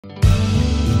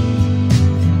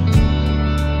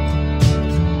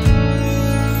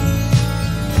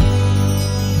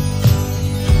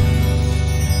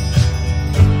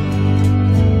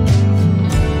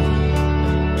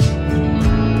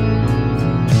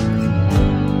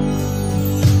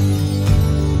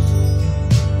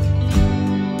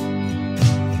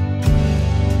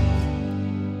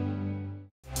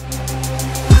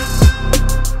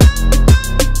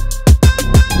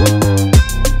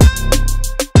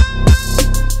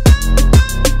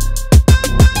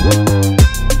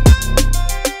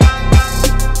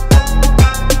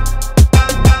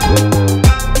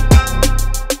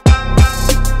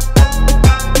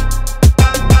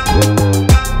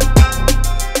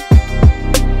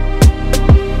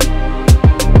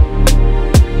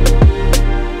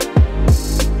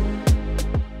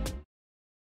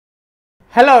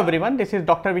Hello everyone, this is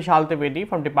Dr. Vishal Trivedi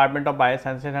from Department of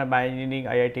Biosciences and Bioengineering,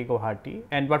 IIT Guwahati.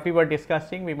 And what we were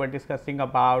discussing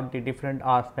about the different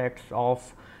aspects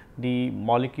of the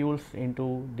molecules in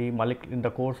the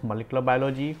course molecular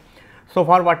biology. So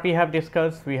far what we have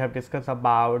discussed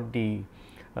about the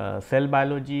cell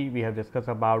biology, we have discussed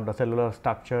about the cellular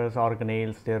structures,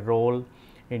 organelles, their role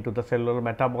into the cellular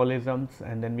metabolisms,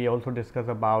 and then we also discussed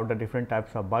about the different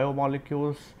types of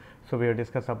biomolecules. So, we have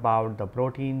discussed about the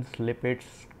proteins,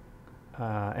 lipids,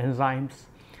 enzymes,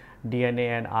 DNA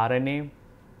and RNA,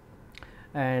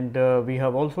 and we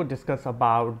have also discussed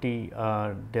about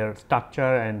their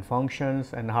structure and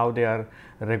functions and how they are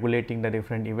regulating the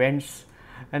different events.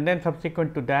 And then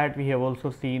subsequent to that, we have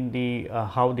also seen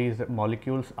how these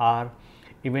molecules are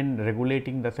even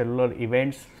regulating the cellular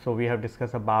events. So, we have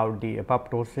discussed about the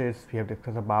apoptosis, we have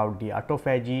discussed about the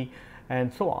autophagy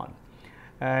and so on.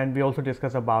 And we also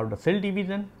discuss about the cell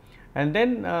division, and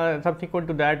then subsequent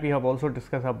to that we have also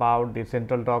discussed about the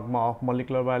central dogma of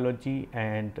molecular biology,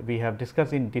 and we have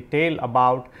discussed in detail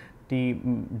about the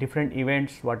different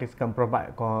events what is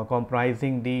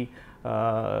comprising the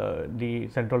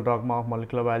central dogma of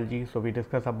molecular biology. So, we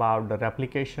discuss about the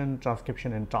replication,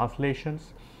 transcription and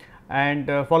translations, and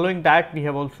following that we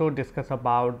have also discussed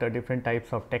about the different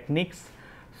types of techniques.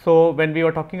 So, when we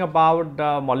were talking about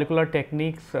the molecular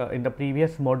techniques in the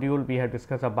previous module, we have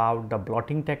discussed about the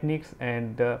blotting techniques,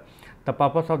 and the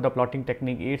purpose of the blotting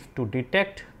technique is to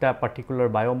detect the particular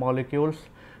biomolecules.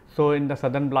 So, in the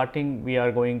sudden blotting, we are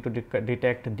going to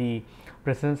detect the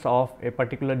presence of a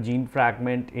particular gene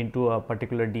fragment into a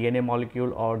particular DNA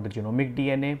molecule or the genomic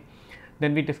DNA.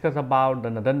 Then we discuss about the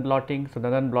northern blotting. So,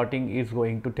 northern blotting is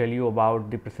going to tell you about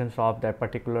the presence of that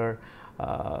particular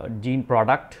gene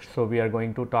product. So, we are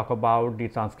going to talk about the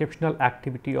transcriptional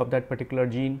activity of that particular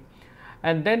gene,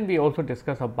 and then we also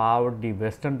discuss about the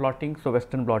western blotting. So,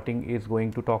 western blotting is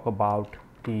going to talk about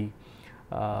the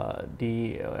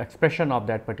expression of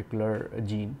that particular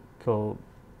gene. So,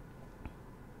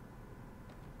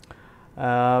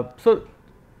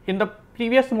 in the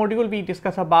previous module we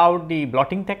discussed about the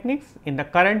blotting techniques. In the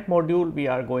current module we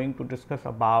are going to discuss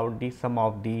about some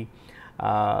of the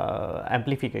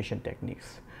amplification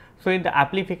techniques. So, in the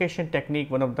amplification technique,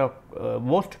 one of the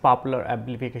most popular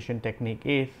amplification technique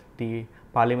is the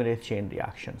polymerase chain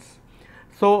reactions.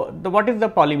 So, what is the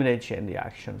polymerase chain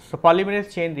reaction? So,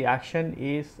 polymerase chain reaction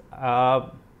is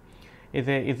a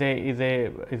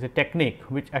technique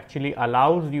which actually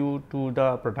allows you to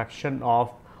the production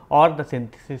of or the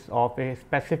synthesis of a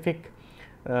specific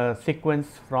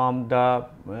sequence from the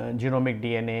genomic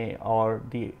DNA or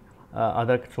the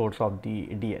other source of the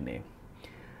DNA.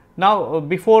 Now,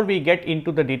 before we get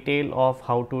into the detail of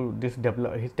how this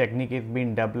technique is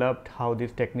being developed, how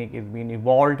this technique is being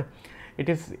evolved, it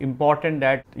is important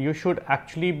that you should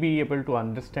actually be able to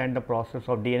understand the process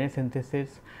of DNA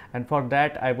synthesis, and for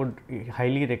that I would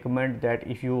highly recommend that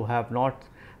if you have not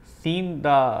seen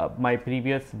my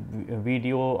previous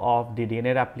video of the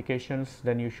DNA replications,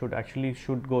 then you should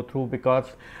go through,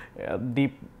 because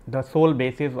the sole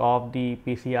basis of the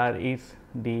PCR is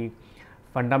the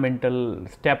fundamental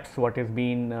steps what is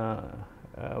being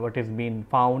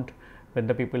found when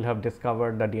the people have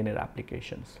discovered the DNA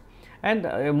replications, and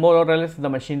more or less the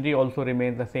machinery also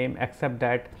remains the same, except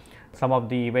that some of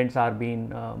the events are being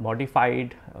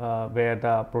modified where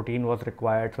the protein was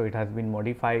required. So, it has been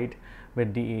modified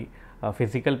with the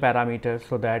physical parameters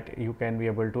so that you can be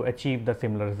able to achieve the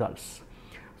similar results.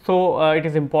 So, it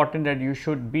is important that you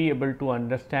should be able to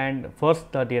understand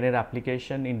first the DNA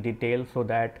replication in detail, so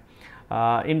that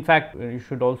in fact you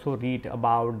should also read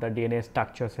about the DNA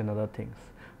structures and other things,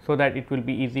 so that it will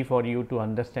be easy for you to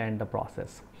understand the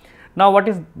process. Now, what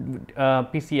is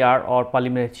PCR or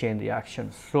polymerase chain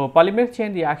reactions? So, polymerase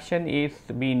chain reaction is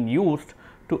being used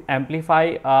to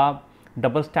amplify a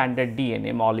double stranded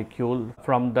DNA molecule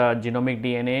from the genomic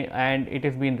DNA, and it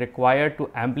is being required to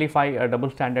amplify a double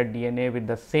stranded DNA with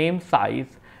the same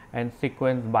size and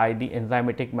sequence by the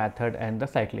enzymatic method and the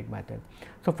cyclic method.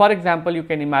 So, for example, you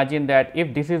can imagine that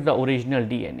if this is the original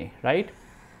DNA, right?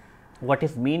 What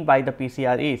is mean by the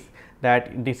PCR is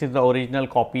that this is the original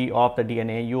copy of the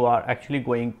DNA. You are actually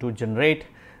going to generate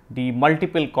the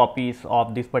multiple copies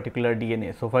of this particular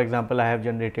DNA. So, for example, I have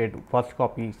generated first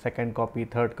copy, second copy,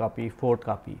 third copy, fourth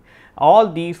copy. All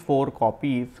these 4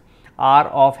 copies are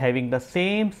of having the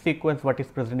same sequence what is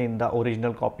present in the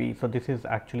original copy. So, this is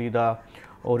actually the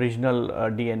original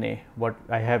DNA what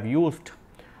I have used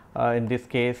in this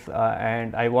case,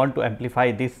 and I want to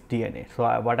amplify this DNA. So,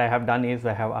 what I have done is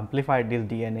I have amplified this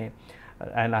DNA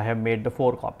and I have made the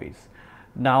 4 copies.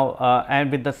 Now, and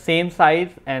with the same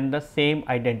size and the same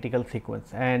identical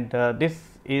sequence, and this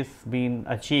is being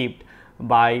achieved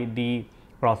by the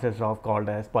process of called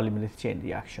as polymerase chain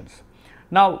reactions.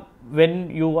 Now, when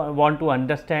you want to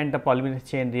understand the polymerase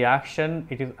chain reaction,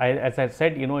 it is, as I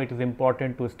said, it is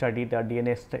important to study the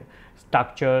DNA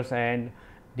structures and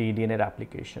the DNA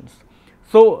replications.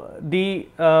 So, the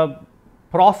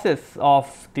process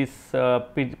of this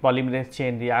polymerase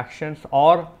chain reactions,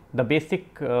 or the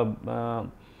basic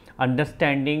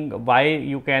understanding why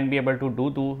you can be able to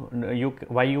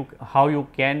how you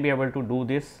can be able to do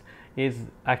this is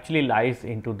actually lies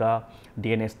into the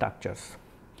DNA structures.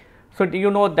 So, do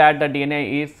you know that the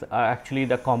DNA is actually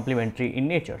the complementary in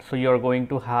nature. So, you are going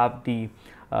to have the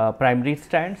primary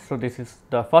strand. So, this is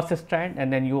the first strand,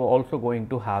 and then you are also going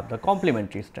to have the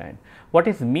complementary strand. What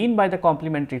is mean by the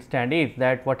complementary strand is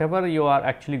that whatever you are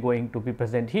actually going to be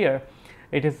present here,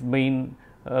 it is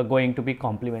going to be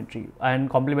complementary, and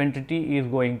complementarity is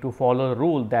going to follow the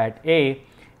rule that A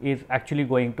is actually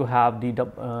going to have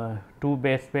the 2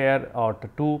 base pair or the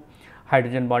 2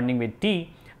 hydrogen bonding with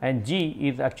T, and G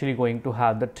is actually going to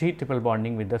have the 3 triple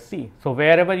bonding with the C. So,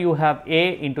 wherever you have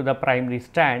A into the primary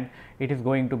strand, it is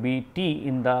going to be T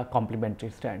in the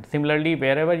complementary strand. Similarly,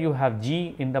 wherever you have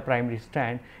G in the primary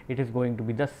strand, it is going to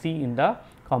be the C in the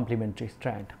complementary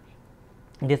strand.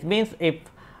 This means if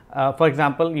for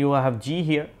example, you have G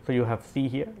here, so you have C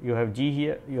here, you have G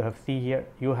here, you have C here,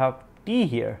 you have T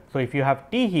here. So, if you have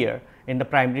T here in the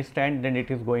primary strand, then it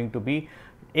is going to be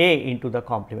A into the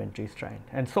complementary strand,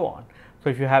 and so on. So,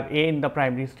 if you have A in the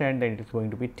primary strand, then it is going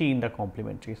to be T in the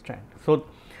complementary strand. So,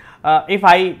 if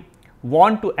I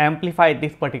want to amplify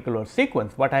this particular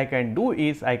sequence, what I can do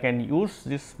is I can use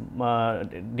this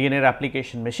DNA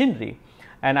replication machinery,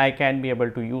 and I can be able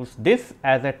to use this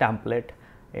as a template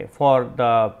for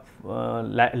the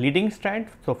leading strand.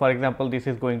 So, for example, this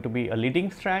is going to be a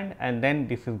leading strand, and then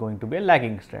this is going to be a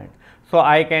lagging strand. So,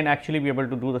 I can actually be able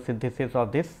to do the synthesis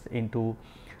of this into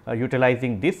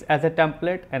utilizing this as a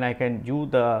template, and I can do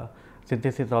the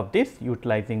synthesis of this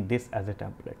utilizing this as a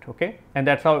template. Okay, and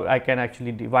that is how I can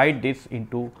actually divide this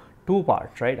into 2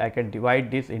 parts, right. I can divide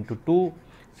this into 2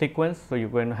 sequence. So, you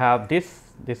can have this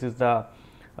is the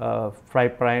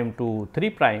 5 prime to 3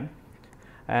 prime,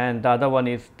 and the other one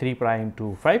is 3 prime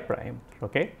to 5 prime.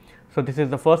 Okay. So, this is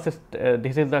the first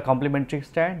this is the complementary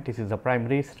strand, this is the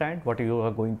primary strand, what you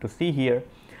are going to see here,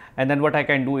 and then what I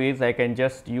can do is I can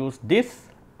just use this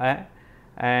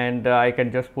and I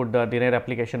can just put the DNA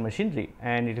replication machinery,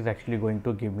 and it is actually going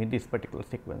to give me this particular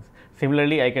sequence.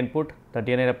 Similarly, I can put the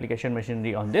DNA replication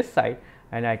machinery on this side,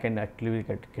 and I can actually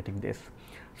getting this.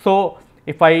 So,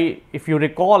 if you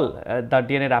recall the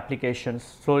DNA replications,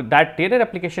 so that DNA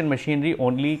replication machinery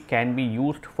only can be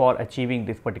used for achieving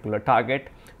this particular target,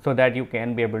 so that you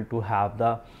can be able to have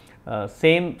the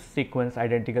same sequence,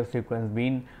 identical sequence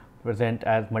being present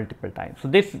as multiple times. So,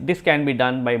 this can be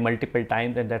done by multiple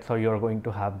times, and that is how you are going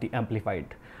to have the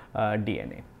amplified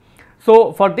DNA.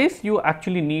 So, for this you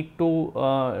actually need to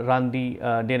run the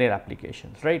DNA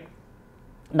replications, right.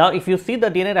 Now, if you see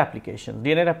the DNA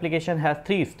replication has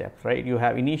 3 steps, right. You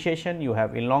have initiation, you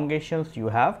have elongations, you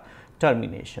have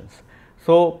terminations.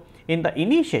 So, in the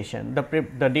initiation, the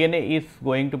DNA is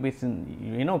going to be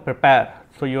prepare.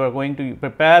 So, you are going to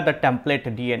prepare the template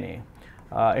DNA.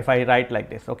 If I write like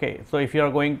this, okay. So, if you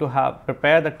are going to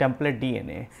prepare the template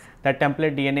DNA, that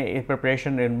template DNA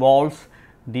preparation involves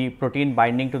the protein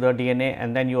binding to the DNA,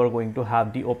 and then you are going to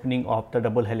have the opening of the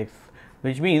double helix,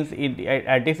 which means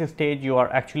at this stage you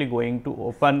are actually going to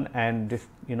open and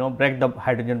break the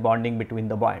hydrogen bonding between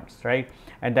the bonds, right.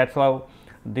 And that is how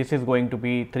this is going to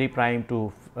be 5 prime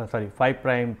to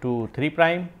 3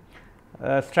 prime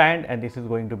strand, and this is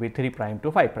going to be 3 prime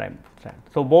to 5 prime strand.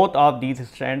 So, both of these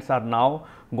strands are now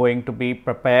going to be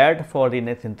prepared for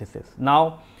DNA synthesis.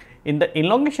 Now, in the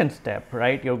elongation step,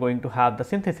 right, you are going to have the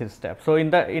synthesis step. So,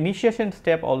 in the initiation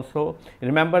step also,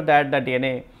 remember that the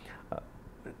DNA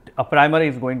a primer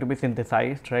is going to be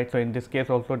synthesized, right. So, in this case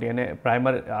also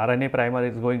RNA primer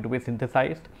is going to be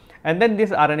synthesized, and then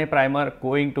this RNA primer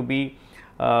going to be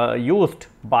used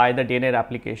by the DNA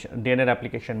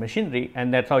replication machinery,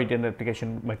 and that is how DNA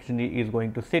replication machinery is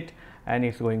going to sit and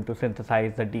is going to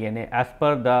synthesize the DNA as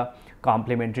per the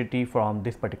complementarity from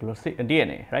this particular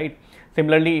DNA, right.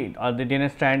 Similarly, the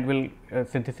DNA strand will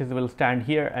synthesis will stand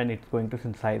here, and it is going to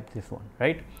synthesize this one,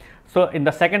 right. So, in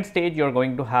the second stage you are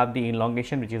going to have the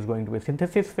elongation, which is going to be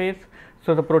synthesis phase.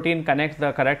 So, the protein connects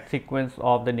the correct sequence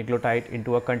of the nucleotide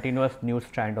into a continuous new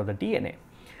strand of the DNA.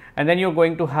 and then you are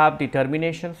going to have the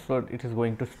termination. So, it is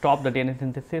going to stop the DNA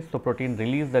synthesis. So, protein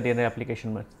release the DNA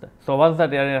replication method. So, once the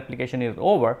DNA replication is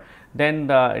over, then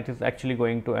it is actually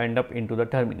going to end up into the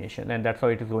termination, and that is how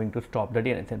it is going to stop the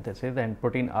DNA synthesis, and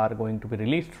protein are going to be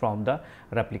released from the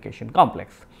replication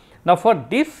complex. Now, for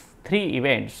these 3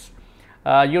 events,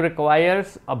 you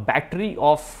requires a battery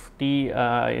of the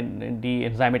the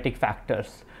enzymatic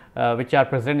factors which are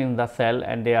present in the cell,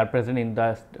 and they are present in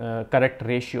the correct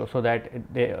ratio, so that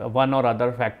one or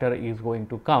other factor is going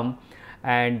to come,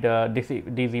 and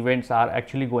these events are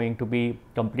actually going to be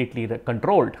completely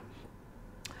controlled.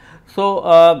 So,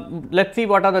 let us see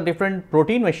what are the different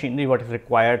protein machinery what is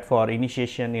required for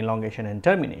initiation, elongation and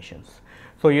terminations.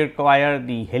 So, you require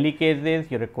the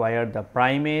helicases, you require the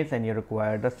primase, and you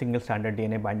require the single stranded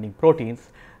DNA binding proteins.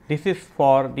 This is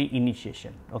for the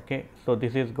initiation. Okay. So,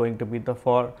 this is going to be the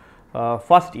for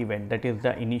first event, that is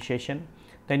the initiation.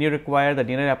 Then you require the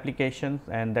DNA replications,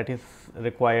 and that is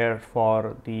required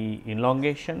for the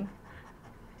elongation,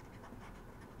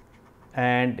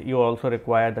 and you also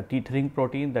require the tethering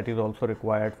protein, that is also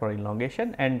required for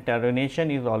elongation, and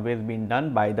termination is always been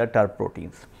done by the TER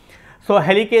proteins. So,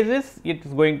 helicases, it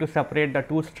is going to separate the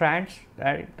 2 strands,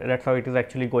 right. That is how it is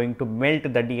actually going to melt the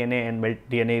DNA, and melt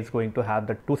DNA is going to have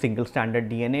the 2 single stranded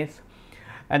DNAs.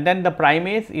 And then the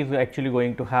primase is actually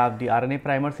going to have the RNA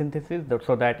primer synthesis,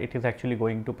 so that it is actually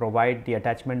going to provide the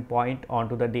attachment point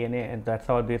onto the DNA, and that is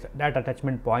how that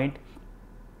attachment point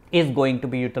is going to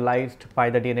be utilized by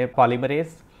the DNA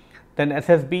polymerase. Then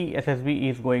SSB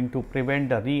is going to prevent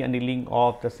the re-annealing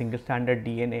of the single stranded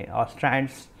DNA or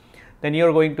strands. Then you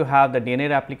are going to have the DNA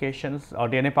replications or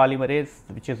DNA polymerase,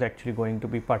 which is actually going to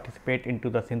be participate into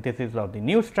the synthesis of the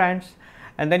new strands,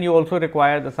 and then you also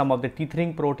require some of the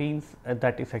tethering proteins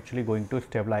that is actually going to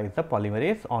stabilize the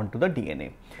polymerase onto the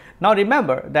DNA. Now,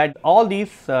 remember that all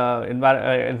these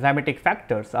enzymatic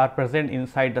factors are present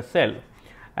inside the cell,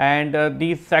 and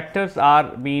these factors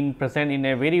are being present in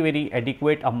a very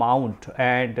adequate amount,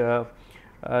 and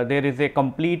there is a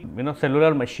complete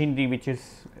cellular machinery which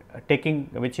is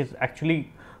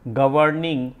actually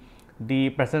governing the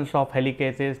presence of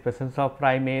helicases, presence of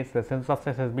primase, presence of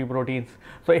SSB proteins.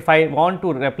 So, if I want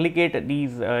to replicate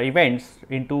these events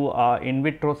into in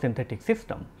vitro synthetic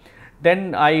system,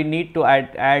 then I need to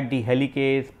add the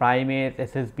helicase, primase,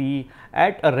 SSB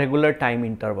at a regular time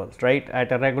intervals, right,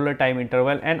 at a regular time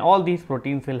interval, and all these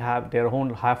proteins will have their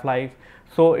own half life.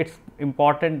 So, it is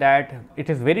important that it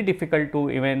is very difficult to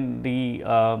even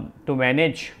to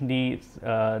manage the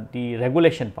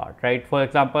regulation part, right. For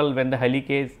example, when the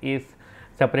helicase is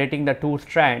separating the 2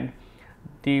 strand,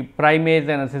 the primase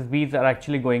and SSBs are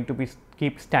actually going to be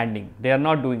keep standing, they are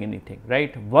not doing anything,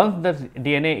 right. Once the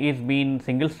DNA is being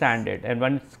single stranded and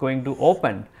when it is going to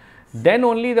open, then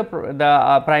only the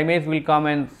primase will come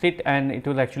and sit, and it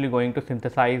was actually going to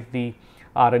synthesize the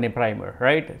RNA primer,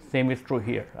 right. Same is true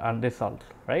here on this also,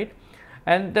 right.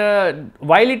 And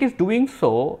while it is doing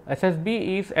so,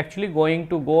 SSB is actually going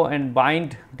to go and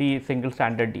bind the single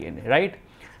stranded DNA, right.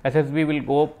 SSB will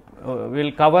go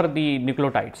will cover the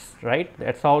nucleotides, right.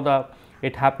 That is how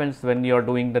it happens when you are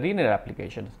doing the DNA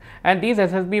applications, and these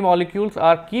SSB molecules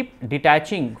are keep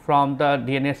detaching from the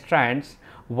DNA strands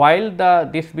while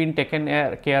this being taken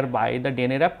care by the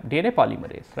DNA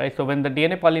polymerase, right. So, when the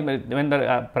DNA polymerase, when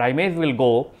the primase will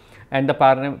go and the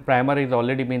primer is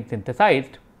already been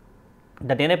synthesized,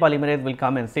 the DNA polymerase will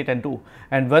come and sit and do,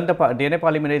 and when the DNA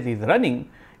polymerase is running,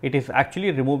 it is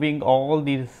actually removing all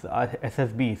these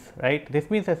SSBs, right. This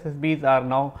means SSBs are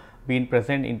now being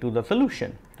present into the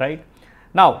solution, right.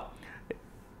 Now,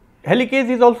 helicase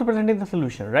is also present in the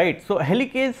solution, right. So,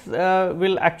 helicase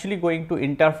will actually going to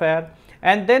interfere,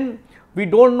 and then we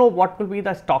do not know what will be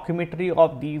the stoichiometry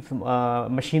of these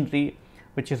machinery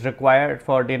which is required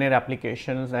for DNA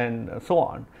applications and so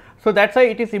on. So, that is why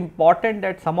it is important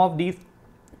that some of these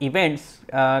events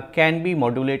can be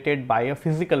modulated by a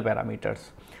physical parameters.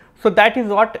 So, that is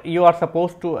what you are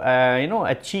supposed to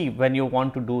achieve when you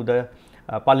want to do the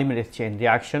polymerase chain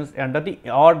reactions under the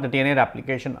DNA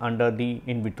replication under the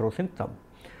in vitro system.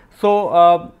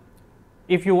 So,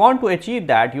 if you want to achieve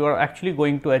that, you are actually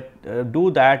going to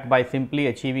do that by simply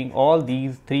achieving all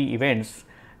these 3 events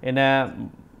in a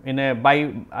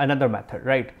by another method,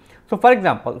 right. So, for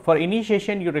example, for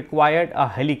initiation you required a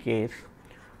helicase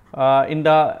in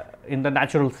the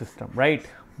natural system, right,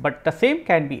 but the same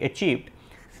can be achieved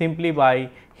simply by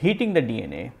heating the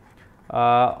DNA,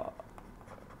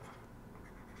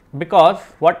 because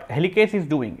what helicase is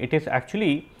doing, it is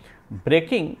actually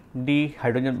breaking the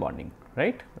hydrogen bonding,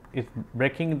 right, is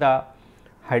breaking the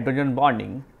hydrogen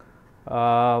bonding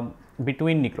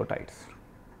between nucleotides.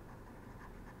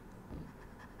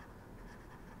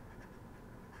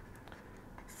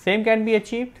 Same can be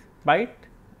achieved by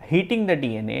heating the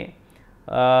DNA,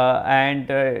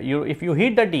 if you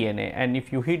heat the DNA, and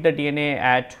if you heat the DNA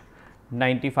at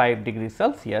 95 degrees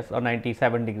Celsius or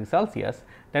 97 degrees Celsius,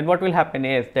 then what will happen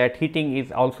is that heating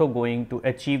is also going to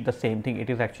achieve the same thing. It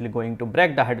is actually going to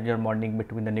break the hydrogen bonding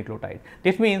between the nucleotides.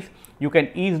 This means you can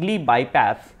easily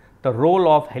bypass the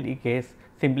role of helicase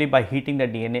simply by heating the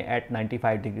DNA at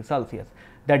 95 degrees Celsius.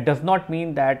 That does not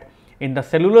mean that in the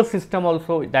cellular system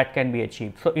also that can be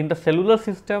achieved. So, in the cellular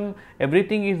system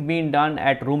everything is being done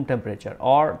at room temperature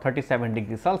or 37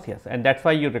 degrees Celsius, and that is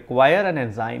why you require an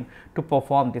enzyme to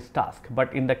perform this task.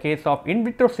 But in the case of in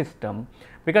vitro system,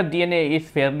 because DNA is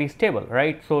fairly stable,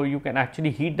 right. So, you can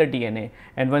actually heat the DNA,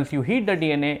 and once you heat the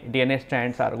DNA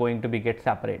strands are going to be get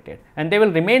separated, and they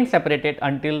will remain separated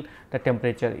until the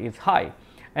temperature is high,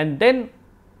 and then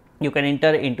you can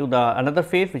enter into the another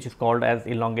phase which is called as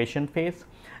elongation phase.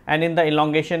 And in the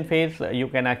elongation phase, you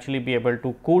can actually be able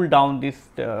to cool down this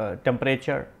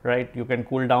temperature, right. You can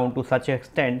cool down to such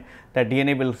extent that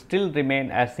DNA will still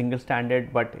remain as single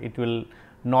stranded, but it will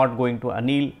not going to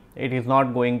anneal, it is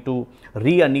not going to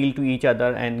re-anneal to each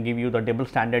other and give you the double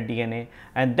stranded DNA.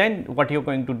 And then what you are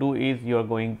going to do is you are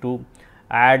going to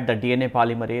add the DNA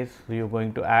polymerase. So, you are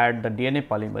going to add the DNA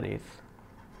polymerase,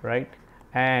 right,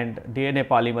 and DNA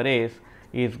polymerase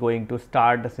is going to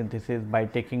start the synthesis by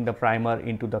taking the primer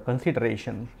into the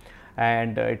consideration,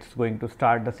 and it is going to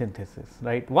start the synthesis,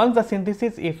 right. Once the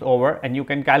synthesis is over, and you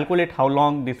can calculate how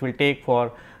long this will take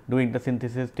for doing the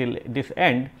synthesis till this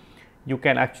end, you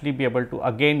can actually be able to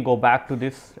again go back to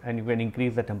this and you can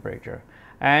increase the temperature,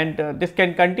 and this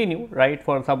can continue, right,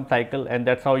 for some cycle, and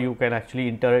that is how you can actually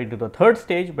enter into the third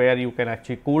stage where you can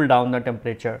actually cool down the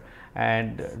temperature,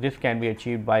 and this can be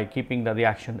achieved by keeping the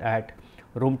reaction at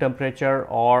room temperature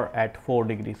or at 4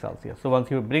 degrees Celsius. So, once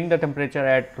you bring the temperature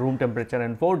at room temperature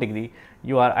and 4 degree,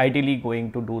 you are ideally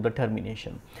going to do the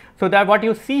termination. So, that what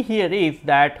you see here is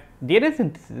that DNA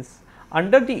synthesis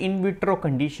under the in vitro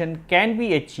condition can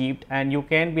be achieved, and you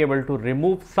can be able to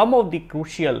remove some of the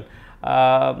crucial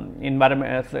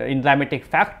enzymatic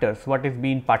factors what is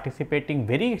being participating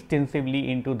very extensively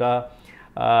into the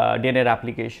DNA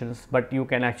replications, but you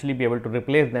can actually be able to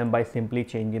replace them by simply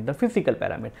changing the physical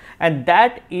parameter, and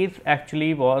that is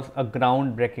actually was a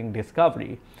groundbreaking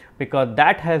discovery, because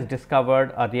that has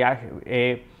discovered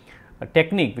a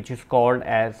technique which is called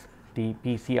as the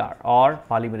PCR or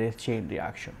polymerase chain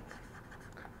reaction.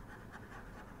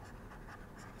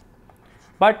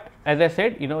 But as I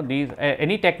said, these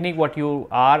any technique what you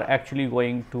are actually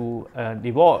going to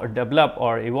develop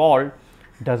or evolve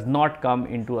does not come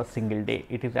into a single day.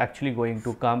 It is actually going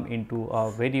to come into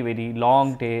a very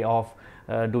long day of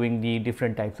doing the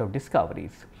different types of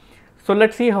discoveries. So,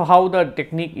 let us see how the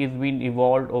technique is being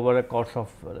evolved over a course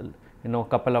of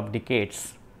couple of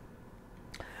decades.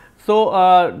 So,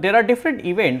 there are different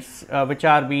events which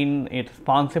are being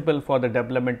responsible for the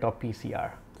development of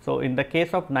PCR. So, in the case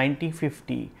of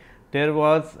 1950, there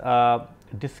was a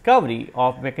discovery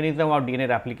of mechanism of DNA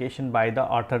replication by the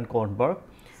Arthur Kornberg.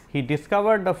 He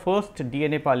discovered the first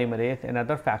DNA polymerase and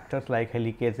other factors like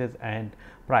helicases and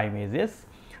primerases.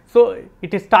 So,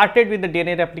 it started with the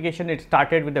DNA replication, it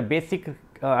started with the basic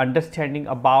understanding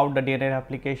about the DNA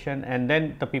replication, and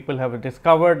then the people have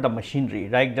discovered the machinery,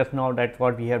 right. Just now that is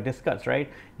what we have discussed, right.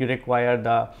 You require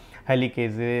the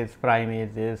helicases,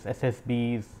 primerases,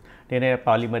 SSBs, DNA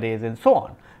polymerase and so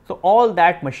on. So, all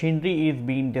that machinery is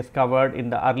being discovered in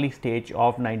the early stage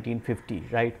of 1950,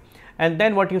 right. And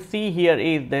then what you see here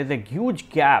is there is a huge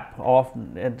gap of,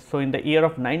 so in the year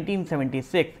of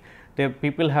 1976, the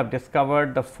people have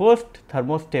discovered the first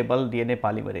thermostable DNA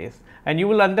polymerase, and you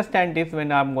will understand this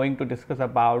when I am going to discuss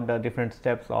about the different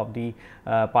steps of the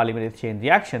polymerase chain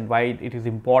reaction, why it is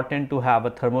important to have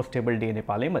a thermostable DNA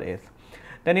polymerase.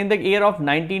 Then in the year of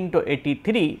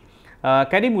 1983,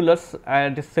 Kary-Mullis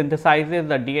synthesizes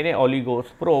the DNA oligos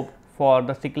probe for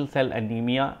the sickle cell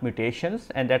anemia mutations,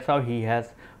 and that is how he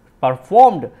has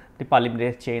performed the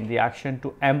polymerase chain reaction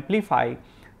to amplify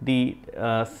the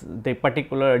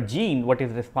particular gene what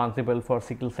is responsible for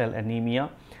sickle cell anemia,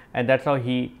 and that is how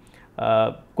he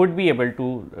could be able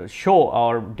to show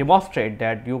or demonstrate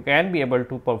that you can be able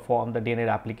to perform the DNA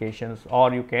replications,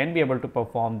 or you can be able to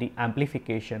perform the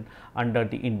amplification under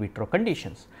the in vitro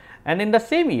conditions. And in the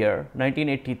same year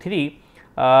 1983,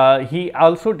 he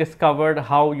also discovered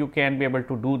how you can be able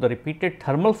to do the repeated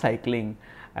thermal cycling,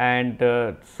 and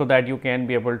so that you can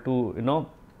be able to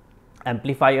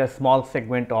amplify a small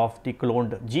segment of the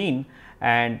cloned gene,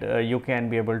 and you can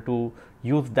be able to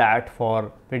use that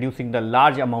for producing the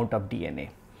large amount of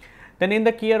DNA. Then in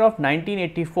the year of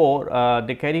 1984,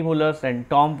 the Kerry Mullers and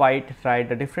Tom White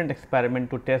tried a different experiment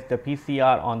to test the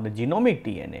PCR on the genomic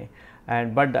DNA,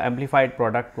 but the amplified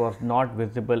product was not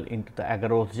visible into the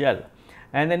agarose gel.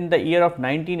 And then in the year of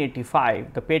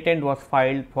 1985, the patent was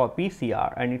filed for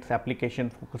PCR and its application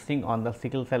focusing on the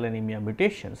sickle cell anemia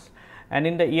mutations. And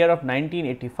in the year of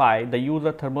 1985, the use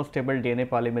of thermostable DNA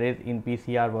polymerase in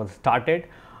PCR was started.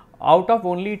 Out of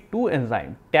only two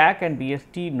enzymes, TAC and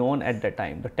BST, known at the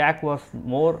time, the TAC was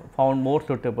found more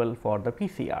suitable for the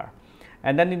PCR.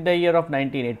 And then in the year of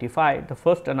 1985, the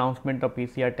first announcement of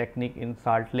PCR technique in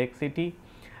Salt Lake City.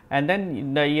 And then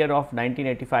in the year of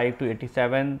 1985 to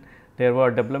 87, there were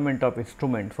development of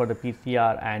instrument for the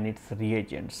PCR and its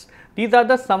reagents. These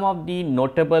are some of the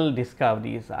notable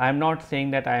discoveries. I am not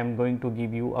saying that I am going to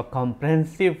give you a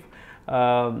comprehensive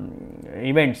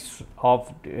events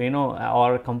of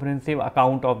or comprehensive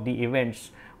account of the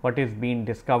events what is being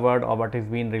discovered or what is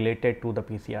being related to the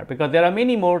PCR, because there are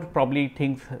many more probably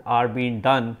things are being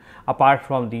done apart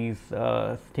from these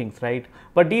things, right.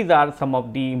 But these are some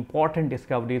of the important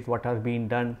discoveries what are being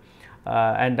done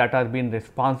and that are being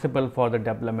responsible for the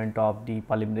development of the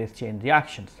polymerase chain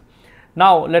reactions.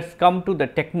 Now, let us come to the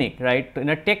technique, right. In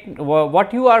a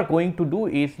what you are going to do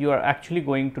is you are actually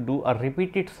going to do a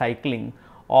repeated cycling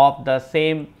of the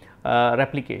same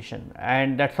replication,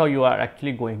 and that is how you are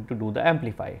actually going to do the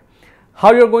amplify.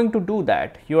 How you are going to do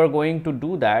that? You are going to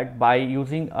do that by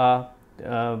using a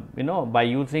by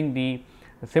using the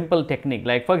simple technique,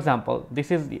 like for example,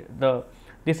 this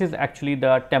is actually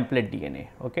the template DNA,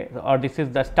 okay, or this is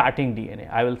the starting DNA.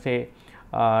 I will say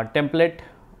template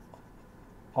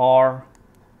or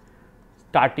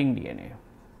starting DNA.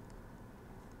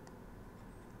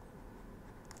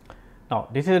 Now,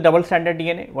 this is a double stranded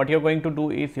DNA. What you are going to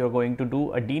do is you are going to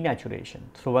do a denaturation.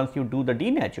 So, once you do the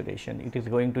denaturation, it is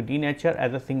going to denature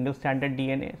as a single stranded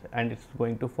DNA and it is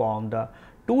going to form the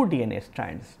two DNA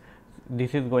strands.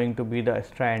 This is going to be the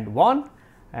strand 1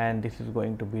 and this is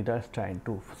going to be the strand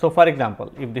 2. So, for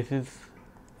example, if this is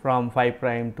from 5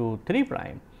 prime to 3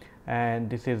 prime and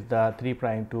this is the 3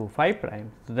 prime to 5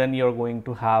 prime, so then you are going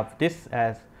to have this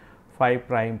as 5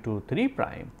 prime to 3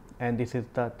 prime and this is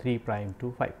the 3 prime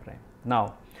to 5 prime.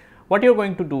 Now, what you are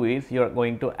going to do is you are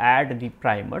going to add the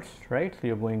primers, right. So,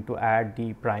 you are going to add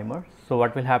the primer. So,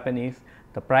 what will happen is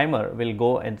the primer will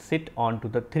go and sit onto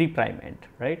the 3 prime end,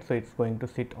 right. So, it is going to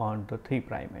sit on the 3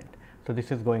 prime end. So,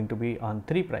 this is going to be on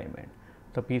 3 prime end.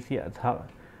 So, PCR,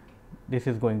 this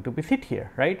is going to be sit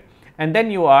here, right. And then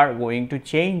you are going to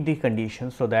change the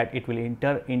conditions so that it will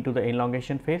enter into the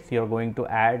elongation phase. You are going to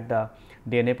add the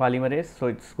DNA polymerase. So,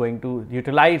 it is going to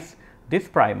utilize this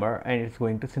primer and it is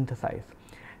going to synthesize,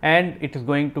 and it is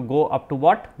going to go up to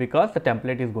what, because the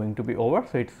template is going to be over.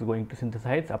 So, it is going to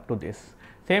synthesize up to this.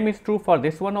 Same is true for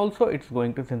this one also, it is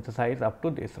going to synthesize up to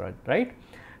this, right.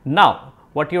 Now,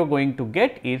 what you are going to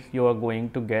get is you are going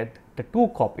to get the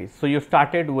 2 copies. So, you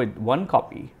started with 1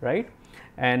 copy, right,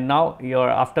 and now you are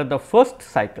after the first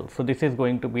cycle. So, this is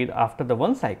going to be after the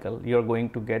 1 cycle you are going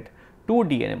to get 2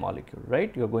 DNA molecule,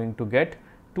 right. You are going to get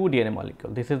 2 DNA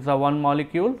molecule. This is the 1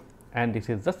 molecule and this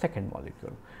is the second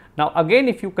molecule. Now, again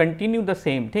if you continue the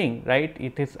same thing, right,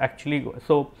 it is actually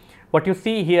so what you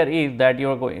see here is that you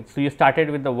are going, so you started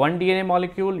with the 1 DNA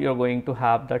molecule, you are going to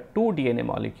have the 2 DNA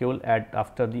molecule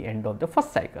after the end of the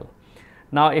first cycle.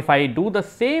 Now, if I do the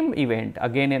same event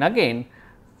again and again,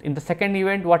 in the second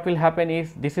event what will happen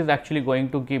is this is actually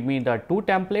going to give me the 2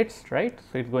 templates, right.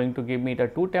 So, it is going to give me the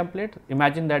 2 templates.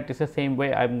 Imagine that this is the same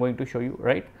way I am going to show you,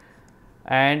 right,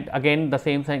 and again the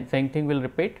same thing will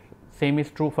repeat. Same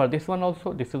is true for this one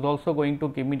also. This is also going to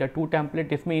give me the 2 template.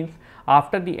 This means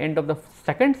after the end of the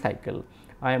second cycle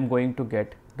I am going to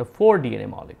get the 4 DNA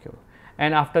molecule,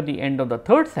 and after the end of the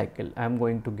third cycle I am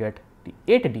going to get the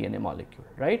 8 DNA molecule,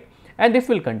 right. And this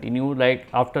will continue, like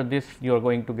after this you are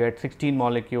going to get 16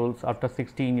 molecules, after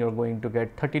 16 you are going to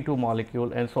get 32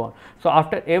 molecule and so on. So,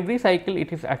 after every cycle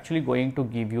it is actually going to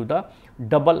give you the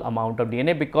double amount of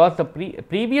DNA, because the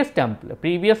previous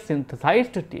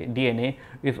synthesized DNA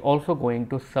is also going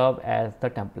to serve as the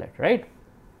template, right.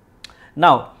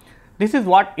 Now, this is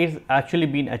what is actually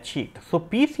been achieved. So,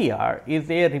 PCR is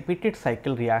a repeated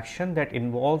cycle reaction that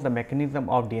involves the mechanism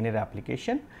of DNA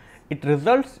replication. It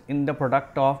results in the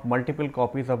product of multiple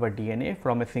copies of a DNA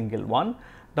from a single one.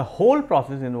 The whole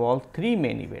process involves 3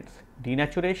 main events: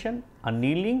 denaturation,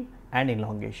 annealing and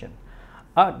elongation.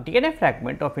 A DNA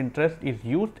fragment of interest is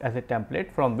used as a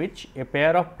template from which a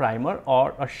pair of primer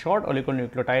or a short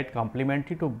oligonucleotide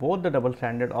complementary to both the double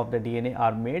stranded of the DNA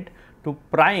are made to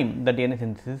prime the DNA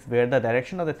synthesis, where the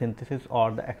direction of the synthesis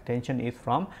or the extension is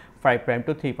from 5 prime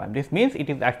to 3 prime. This means it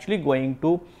is actually going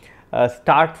to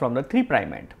start from the 3'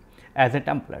 end as a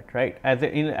template, right, as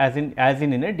in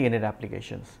a DNA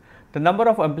replications. The number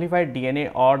of amplified DNA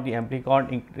or the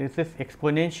amplicon increases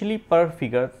exponentially per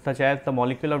figure, such as the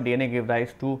molecule of DNA gives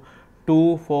rise to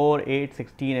 2, 4, 8,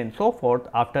 16 and so forth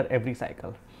after every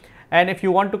cycle. And if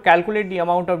you want to calculate the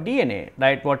amount of DNA,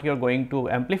 right, what you are going to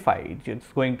amplify, it's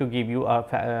going to give you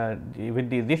a with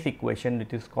this equation,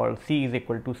 which is called C is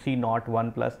equal to C naught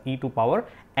 1 plus e to power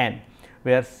n,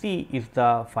 where C is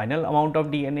the final amount of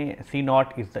DNA, C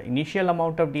naught is the initial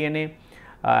amount of DNA,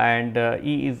 and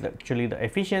E is actually the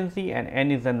efficiency, and n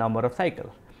is the number of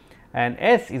cycles, and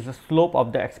S is the slope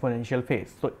of the exponential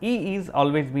phase. So, E is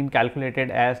always been calculated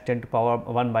as 10 to power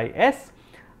 1 by S,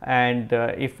 and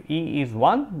if E is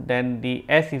 1, then the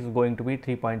S is going to be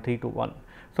 3.3 to 1.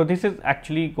 So, this is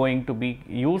actually going to be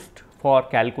used for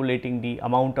calculating the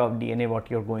amount of DNA what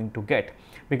you are going to get,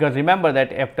 because remember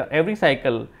that after every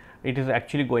cycle it is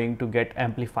actually going to get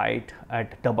amplified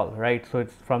at double, right. So,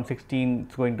 it's from 16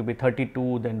 it's going to be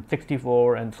 32, then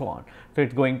 64 and so on. So,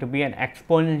 it's going to be an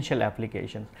exponential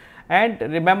application, and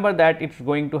remember that it's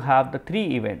going to have the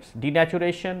 3 events: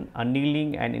 denaturation,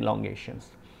 annealing and elongations.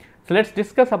 So, let us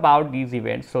discuss about these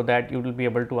events, so that you will be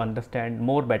able to understand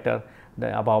more better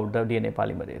about the DNA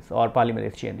polymerase or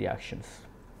polymerase chain reactions.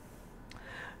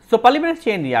 So, polymerase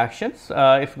chain reactions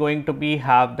is going to be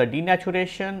have the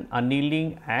denaturation,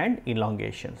 annealing and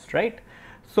elongations, right.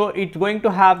 So, it is going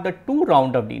to have the 2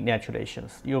 round of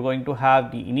denaturations. You are going to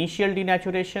have the initial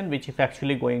denaturation, which is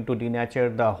actually going to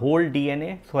denature the whole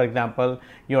DNA. So, for example,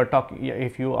 you are talking,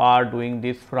 if you are doing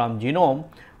this from genome,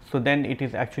 so then it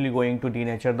is actually going to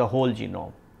denature the whole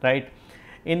genome, right.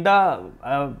 In the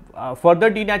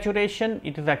further denaturation,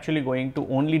 it is actually going to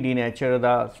only denature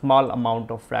the small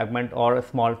amount of fragment or a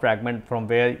small fragment from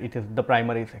where it is the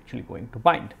primer is actually going to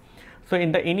bind. So,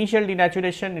 in the initial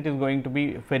denaturation, it is going to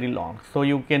be very long. So,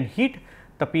 you can heat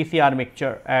the PCR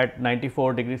mixture at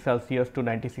 94 degrees Celsius to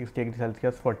 96 degrees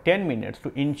Celsius for 10 minutes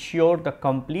to ensure the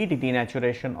complete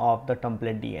denaturation of the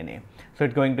template DNA. So, it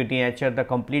is going to denature the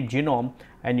complete genome,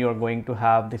 and you are going to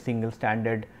have the single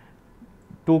standard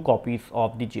 2 copies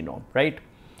of the genome, right.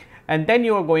 And then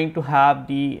you are going to have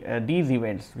the these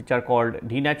events, which are called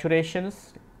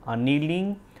denaturations,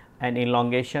 annealing and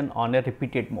elongation on a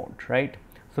repeated mode, right.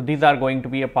 So, these are going to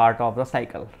be a part of the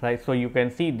cycle, right. So, you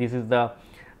can see this is the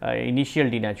initial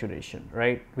denaturation,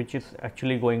 right, which is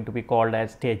actually going to be called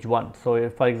as stage 1. So,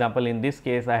 if, for example, in this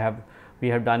case we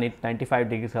have done it 95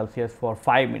 degrees Celsius for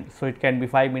 5 minutes. So, it can be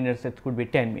 5 minutes, it could be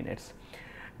 10 minutes.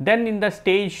 Then in the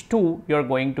stage 2, you are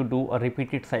going to do a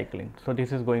repeated cycling. So,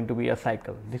 this is going to be a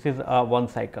cycle. This is a one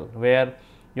cycle where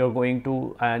you are going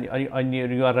to and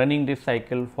you are running this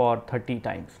cycle for 30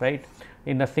 times, right.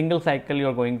 In the single cycle, you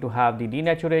are going to have the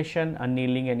denaturation,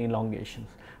 annealing and elongations.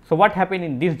 So, what happened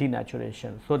in this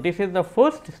denaturation? So, this is the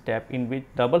first step in which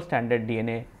double standard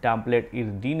DNA template is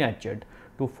denatured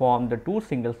to form the 2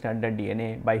 single standard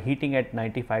DNA by heating at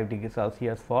 95 degrees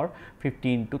Celsius for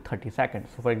 15 to 30 seconds.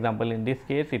 So, for example, in this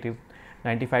case it is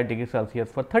 95 degrees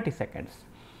Celsius for 30 seconds.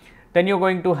 Then you are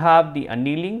going to have the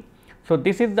annealing. So,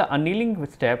 this is the annealing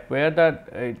step where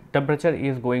the temperature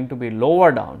is going to be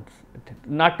lower down,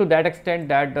 not to that extent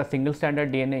that the single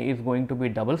standard DNA is going to be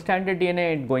double standard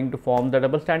DNA and going to form the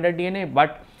double standard DNA,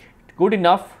 but good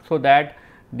enough so that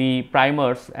the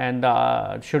primers and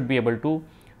should be able to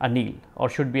anneal or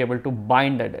should be able to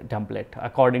bind the template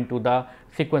according to the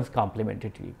sequence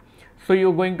complementarity. So,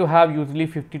 you are going to have usually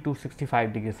 50 to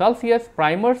 65 degrees Celsius.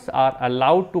 Primers are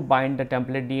allowed to bind the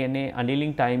template DNA.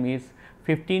 Annealing time is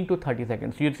 15 to 30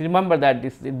 seconds. You remember that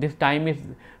this time is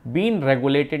being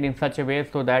regulated in such a way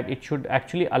so that it should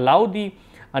actually allow the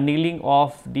annealing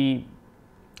of the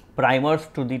primers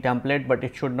to the template, but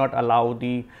it should not allow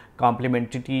the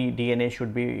complementarity DNA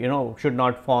should be should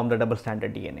not form the double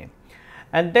standard DNA.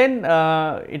 And then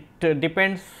it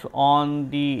depends on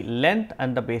the length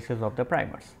and the basis of the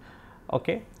primers.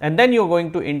 Okay. And then you are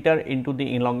going to enter into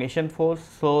the elongation phase.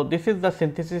 So, this is the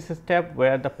synthesis step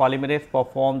where the polymerase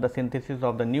perform the synthesis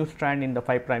of the new strand in the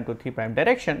 5' to 3'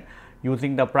 direction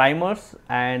using the primers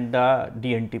and the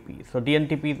DNTPs. So,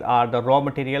 DNTPs are the raw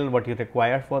material what you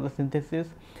require for the synthesis.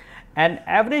 An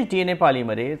average DNA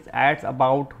polymerase adds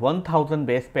about 1000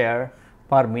 base pair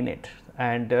per minute,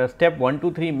 and step 1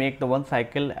 to 3 make the one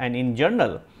cycle, and in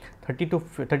general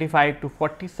 35 to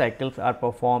 40 cycles are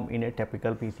performed in a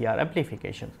typical PCR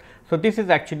amplification. So, this is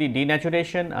actually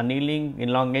denaturation, annealing,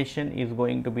 elongation is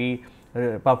going to be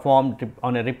performed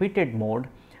on a repeated mode,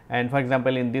 and for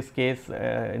example, in this case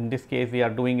we are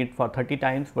doing it for 30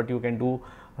 times, but you can do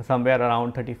somewhere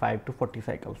around 35 to 40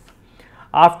 cycles.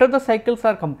 After the cycles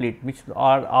are complete, which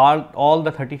are all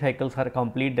the 30 cycles are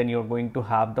complete, then you are going to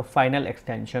have the final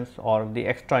extensions or the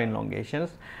extra elongations,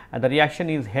 and the reaction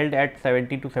is held at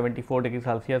 70 to 74 degrees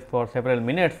Celsius for several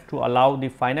minutes to allow the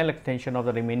final extension of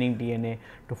the remaining DNA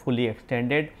to fully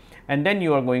extended, and then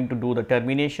you are going to do the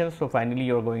termination. So, finally,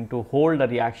 you are going to hold the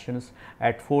reactions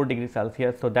at 4 degrees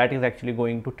Celsius. So, that is actually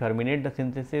going to terminate the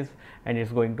synthesis and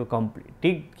is going to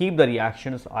keep the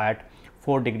reactions at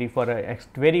 4 degree for a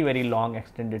very long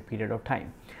extended period of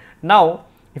time. Now,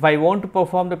 if I want to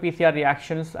perform the PCR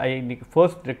reactions, I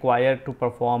first require to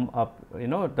perform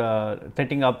the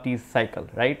setting up these cycle,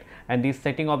 right, and this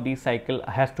setting of these cycle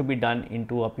has to be done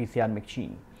into a PCR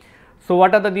machine. So,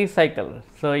 what are these cycles?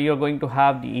 So, you are going to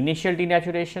have the initial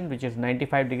denaturation, which is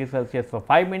 95 degrees Celsius for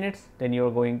 5 minutes, then you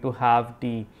are going to have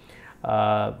the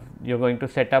you are going to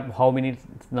set up how many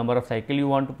number of cycle you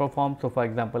want to perform. So, for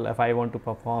example, if I want to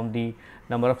perform the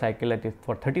number of cycle that is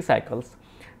for 30 cycles,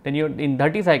 then you in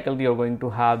 30 cycles you are going to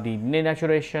have the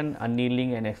denaturation,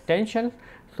 annealing and extension.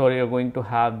 So, you are going to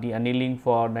have the annealing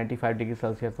for 95 degrees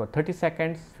Celsius for 30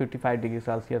 seconds, 55 degrees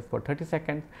Celsius for 30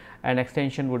 seconds, and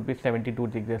extension would be 72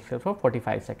 degrees Celsius for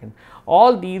 45 seconds.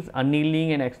 All these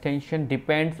annealing and extension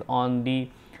depends on the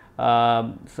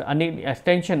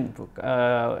extension,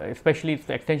 especially its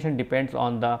extension depends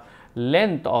on the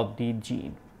length of the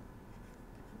gene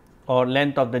or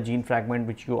length of the gene fragment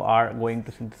which you are going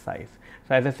to synthesize.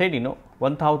 So, as I said,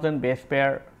 1000 base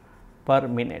pair per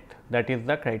minute, that is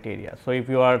the criteria. So, if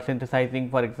you are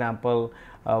synthesizing, for example,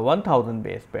 1000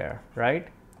 base pair, right,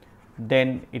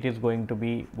 then it is going to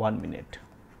be 1 minute.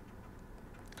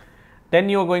 Then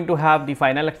you are going to have the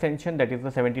final extension, that is the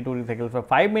 72 degree cycles for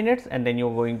 5 minutes, and then you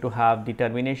are going to have the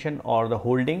termination or the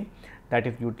holding, that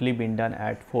is usually been done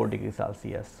at 4 degrees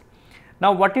Celsius.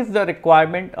 Now, what is the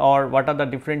requirement or what are the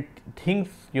different things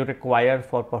you require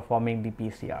for performing the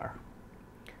PCR?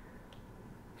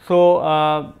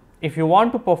 So, if you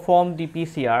want to perform the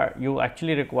PCR, you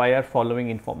actually require following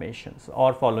informations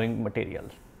or following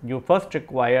materials. You first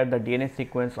require the DNA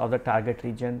sequence of the target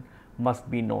region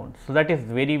must be known. So, that is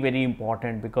very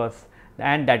important, because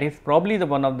and that is probably the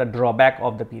one of the drawback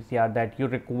of the PCR, that you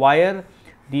require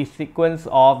the sequence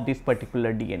of this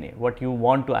particular DNA what you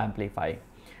want to amplify.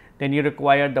 Then you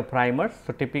require the primers.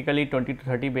 So, typically 20 to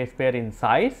 30 base pair in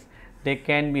size, they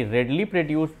can be readily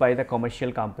produced by the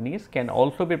commercial companies, can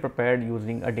also be prepared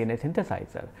using a DNA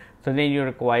synthesizer. So, then you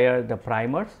require the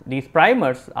primers. These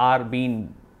primers are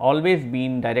always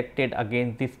been directed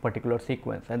against this particular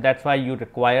sequence, and that is why you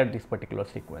require this particular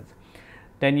sequence.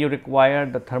 Then you require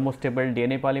the thermostable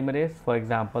DNA polymerase, for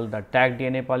example, the tagged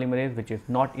DNA polymerase, which is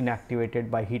not inactivated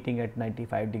by heating at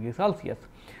 95 degrees Celsius.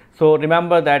 So,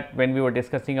 remember that when we were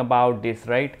discussing about this,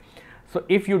 right. So,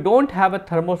 if you do not have a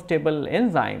thermostable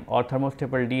enzyme or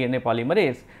thermostable DNA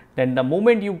polymerase, then the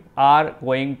moment you are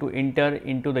going to enter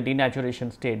into the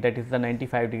denaturation state, that is the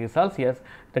 95 degrees Celsius,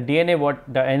 the DNA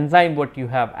the enzyme what you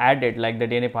have added, like the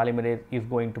DNA polymerase, is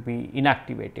going to be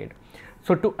inactivated.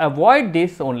 So, to avoid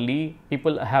this only,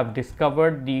 people have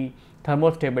discovered the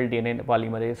thermostable DNA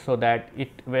polymerase, so that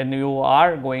when you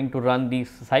are going to run these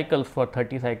cycles for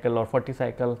 30 cycle or 40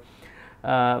 cycle,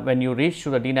 when you reach to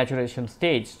the denaturation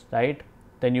stage, right,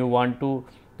 then you want to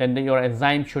your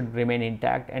enzyme should remain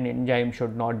intact and enzyme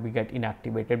should not be get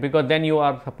inactivated, because then you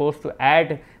are supposed to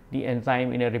add the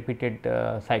enzyme in a repeated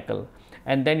cycle,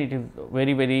 and then it is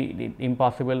very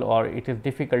impossible or it is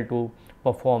difficult to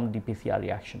perform the PCR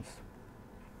reactions.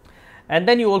 And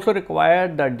then you also require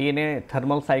the DNA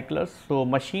thermal cyclers. So,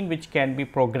 machine which can be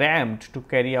programmed to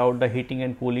carry out the heating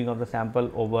and cooling of the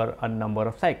sample over a number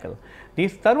of cycles.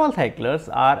 These thermal cyclers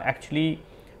are actually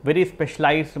very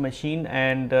specialized machine,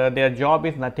 and their job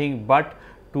is nothing but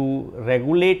to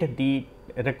regulate the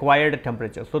required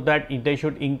temperature, so that they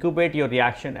should incubate your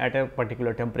reaction at a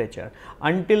particular temperature.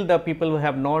 Until the people who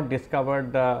have not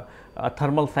discovered the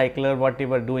thermal cycler, what they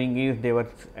were doing is they were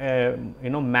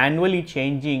manually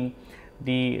changing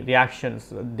the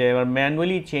reactions, they were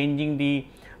manually changing the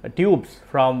tubes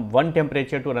from one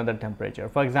temperature to another temperature.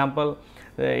 For example,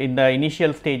 in the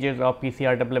initial stages of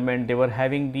PCR development, they were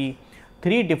having the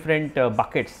 3 different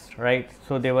buckets, right.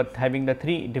 So, they were having the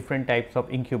 3 different types of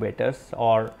incubators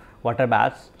or water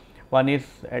baths. One is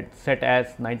set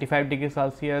as 95 degrees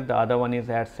Celsius, the other one is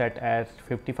set as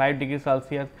 55 degrees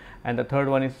Celsius, and the third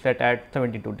one is set at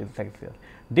 72 degrees Celsius.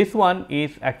 This one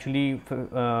is actually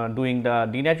doing the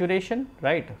denaturation,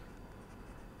 right.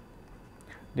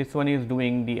 This one is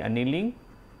doing the annealing,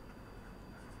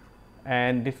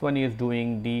 and this one is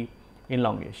doing the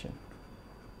elongation.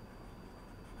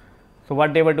 So,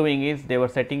 what they were doing is they were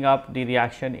setting up the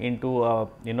reaction into a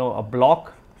a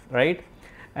block, right,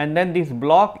 and then this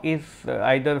block is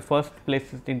either first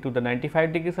placed into the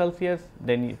 95 degree Celsius,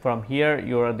 then from here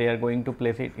they are going to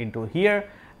place it into here,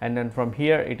 and then from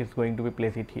here it is going to be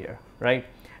place it here, right,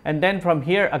 and then from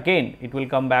here again it will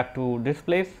come back to this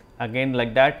place again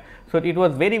like that. So, it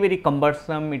was very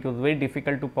cumbersome, it was very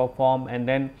difficult to perform, and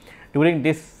then during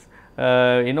this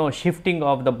shifting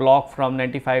of the block from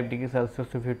 95 degree Celsius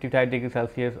to 55 degree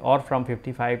Celsius or from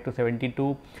 55 to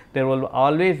 72, there will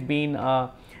always been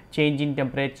a change in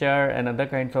temperature and other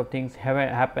kinds of things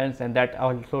happens, and that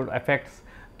also affects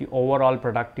the overall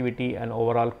productivity and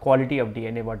overall quality of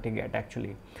DNA what they get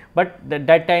actually. But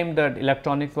that time the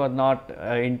electronics was not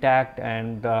intact,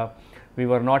 and we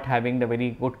were not having the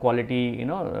very good quality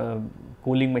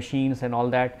cooling machines and all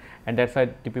that, and that's why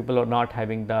the people are not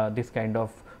having this kind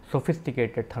of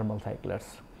sophisticated thermal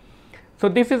cyclers. So,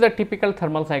 this is a typical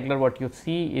thermal cycler. What you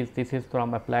see is this is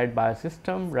from Applied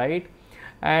Biosystem, right,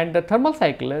 and the thermal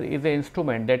cycler is an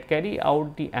instrument that carry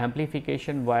out the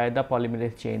amplification via the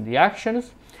polymerase chain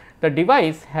reactions. The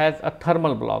device has a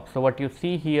thermal block. So, what you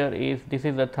see here is this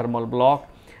is a thermal block,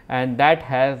 and that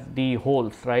has the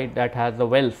holes, right, that has the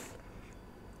wells.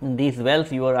 In these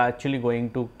wells you are actually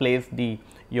going to place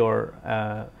your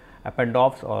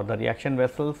appendoffs or the reaction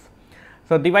vessels.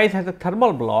 So, device has a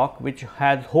thermal block which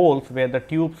has holes where the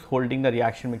tubes holding the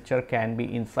reaction mixture can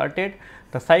be inserted.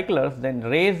 The cyclers then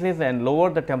raises and lower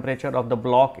the temperature of the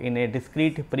block in a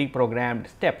discrete pre-programmed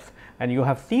steps, and you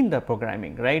have seen the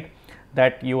programming, right,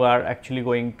 that you are actually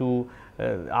going to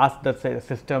ask the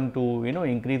system to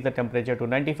increase the temperature to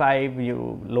 95,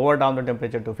 you lower down the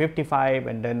temperature to 55,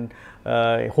 and then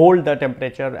hold the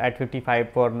temperature at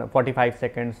 55 for 45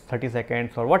 seconds, 30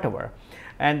 seconds or whatever,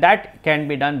 and that can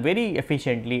be done very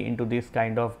efficiently into this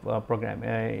kind of program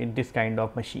in this kind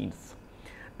of machines.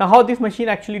 Now, how this machine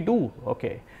actually do?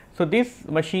 Okay, so these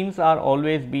machines are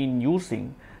always been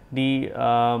using the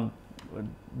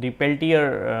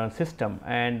Peltier system,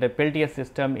 and the Peltier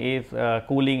system is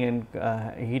cooling and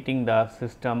heating the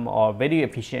system very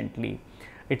efficiently.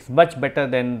 It is much better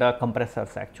than the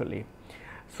compressors actually.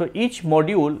 So, each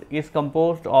module is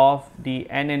composed of the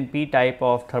N and P type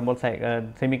of thermal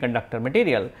semiconductor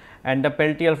material, and the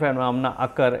Peltier phenomena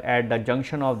occur at the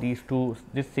junction of these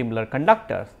similar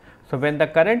conductors. So, when the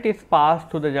current is passed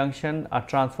through the junction, a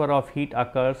transfer of heat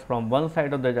occurs from one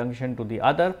side of the junction to the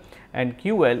other, and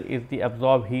QL is the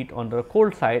absorbed heat on the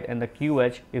cold side, and the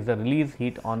QH is the release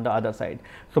heat on the other side.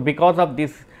 So, because of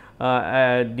this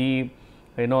the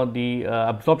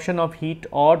absorption of heat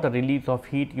or the release of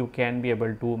heat, you can be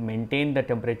able to maintain the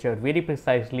temperature very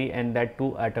precisely, and that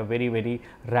too at a very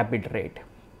rapid rate.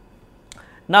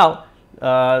 Now,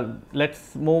 let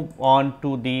us move on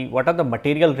to what are the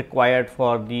material required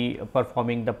for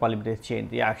performing the polymerase chain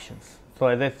reactions. So,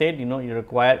 as I said, you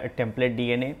require a template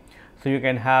DNA. So, you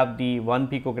can have the 1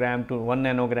 picogram to 1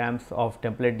 nanograms of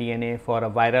template DNA for a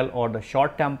viral or the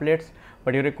short templates,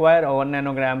 but you require a 1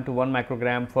 nanogram to 1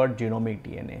 microgram for genomic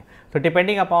DNA. So,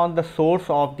 depending upon the source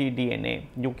of the DNA,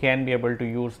 you can be able to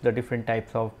use the different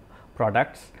types of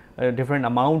products, different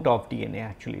amount of DNA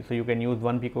actually. So, you can use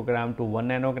 1 picogram to 1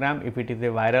 nanogram if it is a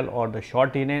viral or the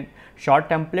short DNA, short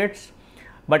templates,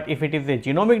 but if it is a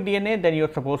genomic DNA, then you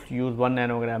are supposed to use 1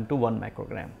 nanogram to 1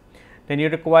 microgram. Then you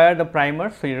require the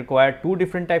primers. So, you require two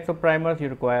different types of primers. You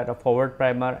require a forward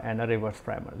primer and a reverse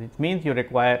primer, which means you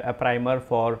require a primer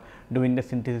for doing the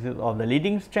synthesis of the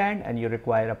leading strand, and you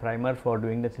require a primer for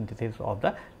doing the synthesis of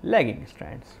the lagging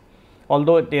strands.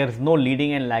 Although there is no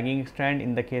leading and lagging strand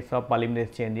in the case of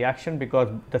polymerase chain reaction, because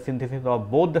the synthesis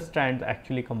of both the strands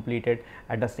actually completed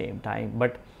at the same time,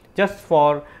 but just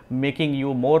for making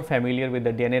you more familiar with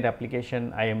the DNA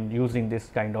replication, I am using this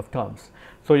kind of terms.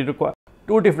 So, you require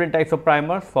two different types of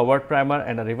primers, forward primer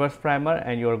and a reverse primer,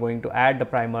 and you are going to add the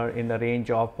primer in the range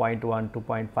of 0.1 to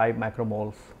 0.5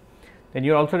 micromoles. Then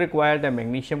you also require the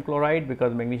magnesium chloride,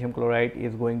 because magnesium chloride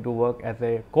is going to work as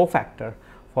a cofactor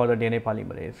for the DNA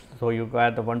polymerase. So, you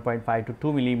require the 1.5 to 2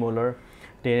 millimolar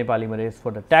DNA polymerase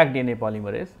for the tag DNA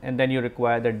polymerase, and then you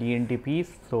require the DNTPs.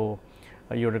 So,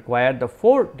 you require the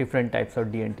 4 different types of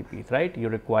DNTPs, right. You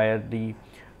require the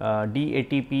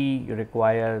DATP, you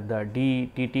require the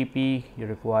DTTP, you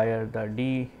require the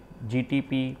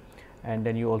DGTP, and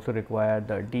then you also require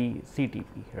the DCTP,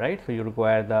 right. So, you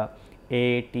require the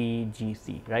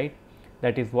ATGC, right.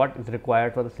 That is what is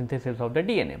required for the synthesis of the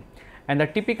DNA, and the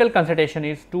typical concentration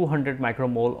is 200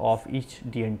 micromole of each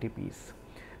DNTPs.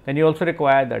 Then you also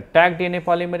require the tag DNA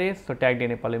polymerase. So, tag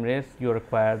DNA polymerase, you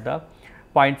require the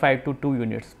 0.5 to 2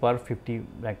 units per 50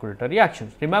 microliter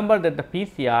reactions. Remember that the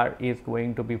PCR is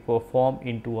going to be performed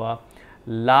into a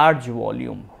large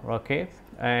volume, okay,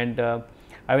 and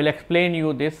I will explain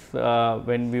you this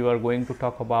when we were going to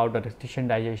talk about the restriction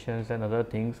digestions and other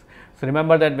things. So,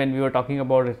 remember that when we were talking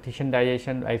about restriction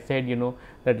digestion, I said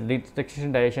that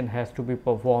restriction digestion has to be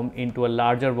performed into a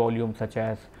larger volume such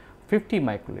as 50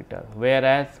 microliter,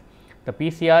 whereas the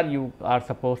PCR you are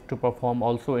supposed to perform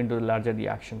also into the larger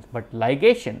reactions, but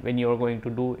ligation when you are going to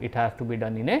do it has to be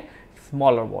done in a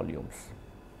smaller volumes.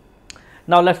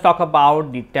 Now, let us talk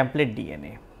about the template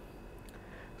DNA.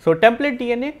 So, template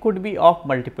DNA could be of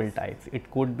multiple types.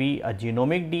 It could be a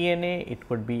genomic DNA, it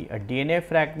could be a DNA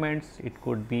fragments, it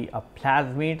could be a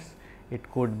plasmids,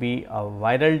 it could be a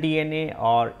viral DNA,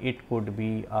 or it could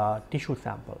be a tissue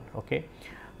sample. Okay.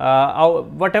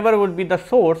 Whatever would be the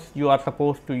source, you are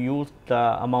supposed to use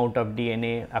the amount of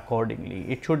DNA accordingly.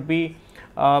 It should be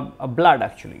a blood,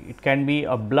 actually. It can be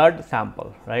a blood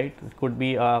sample, right? It could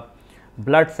be a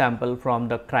blood sample from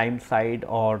the crime site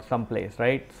or someplace,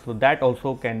 right? So, that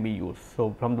also can be used.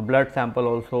 So, from the blood sample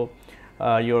also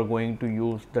you are going to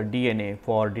use the DNA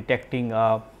for detecting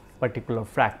a particular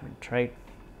fragment, right.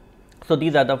 So,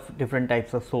 these are the different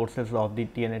types of sources of the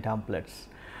DNA templates.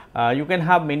 You can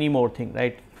have many more things,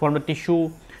 right. From the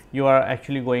tissue you are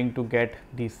actually going to get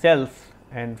the cells,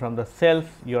 and from the cells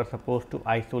you are supposed to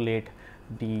isolate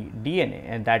the DNA,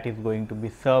 and that is going to be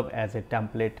served as a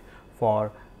template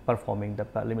for performing the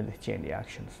polymerase chain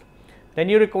reactions. Then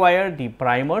you require the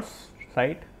primers,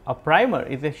 right. A primer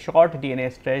is a short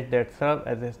DNA stretch that serves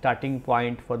as a starting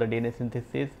point for the DNA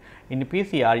synthesis. In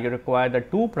PCR you require the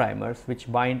 2 primers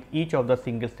which bind each of the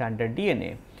single stranded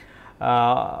DNA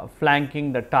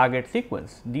flanking the target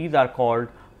sequence. These are called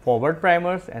forward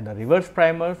primers and the reverse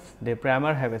primers. The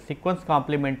primer have a sequence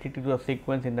complementary to the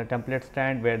sequence in the template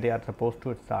strand where they are supposed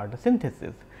to start the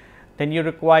synthesis. Then you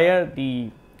require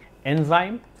the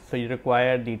enzyme. So, you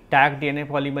require the Taq DNA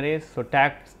polymerase. So,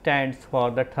 Taq stands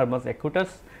for the thermus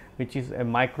acutus, which is a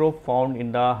microbe found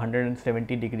in the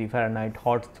 170° Fahrenheit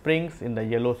hot springs in the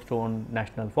Yellowstone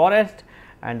National Forest,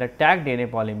 and the Taq DNA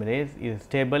polymerase is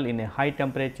stable in a high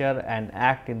temperature and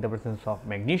act in the presence of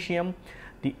magnesium.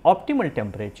 The optimal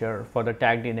temperature for the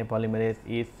Taq DNA polymerase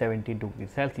is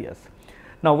 70°C.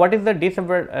 Now, what is the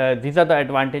these are the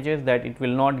advantages, that it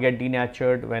will not get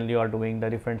denatured when you are doing the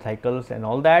different cycles and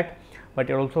all that, but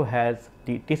it also has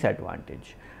the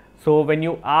disadvantage. So, when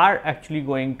you are actually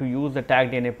going to use the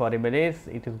Taq DNA polymerase,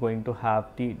 it is going to have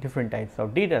the different types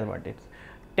of disadvantages.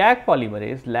 Taq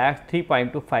polymerase lacks 3'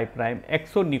 to 5'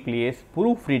 exonuclease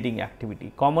proofreading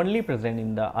activity commonly present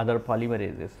in the other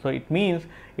polymerases. So, it means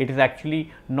it is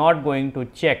actually not going to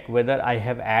check whether I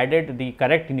have added the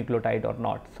correct nucleotide or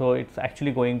not. So, it is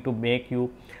actually going to make you,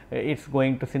 it is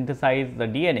going to synthesize the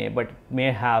DNA, but it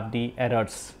may have the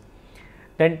errors.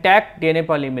 Then Taq DNA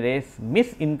polymerase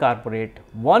misincorporate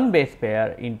one base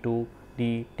pair into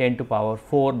the 10 to power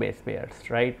 4 base pairs,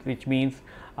 right, which means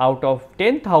out of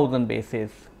 10,000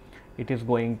 bases it is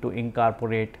going to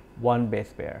incorporate one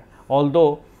base pair.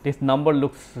 Although this number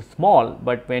looks small,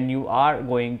 but when you are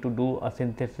going to do a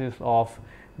synthesis of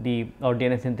the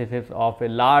DNA synthesis of a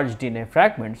large DNA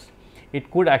fragments, it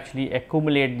could actually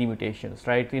accumulate the mutations,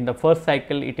 right. In the first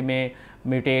cycle it may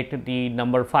mutate the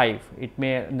number 5, it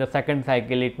may in the second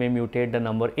cycle it may mutate the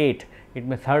number 8, it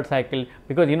may third cycle,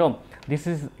 because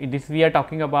this we are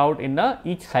talking about in the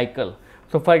each cycle.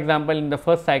 So, for example, in the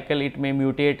first cycle it may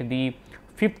mutate the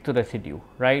 5th residue,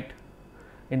 right.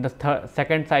 In the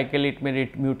second cycle it may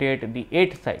mutate the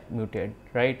 8th mutate,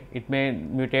 right, it may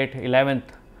mutate 11th.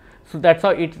 So, that is how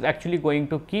it is actually going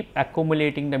to keep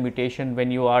accumulating the mutation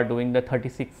when you are doing the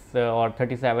 36 or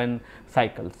 37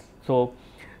 cycles. So,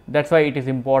 that is why it is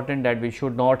important that we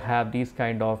should not have these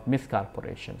kind of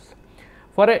miscorporations.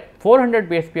 For a 400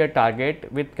 base pair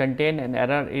target with contain an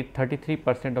error is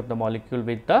 33% of the molecule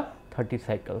with the 30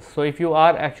 cycles. So, if you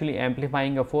are actually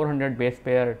amplifying a 400 base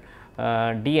pair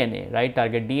DNA, right,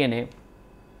 target DNA,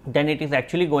 then it is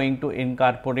actually going to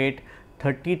incorporate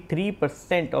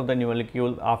 33% of the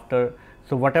molecule after.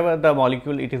 So, whatever the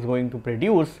molecule it is going to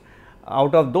produce,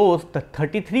 out of those the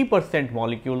 33%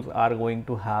 molecules are going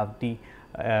to have the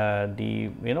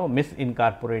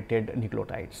misincorporated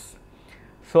nucleotides.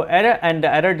 So, error and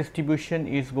the error distribution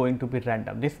is going to be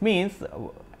random. This means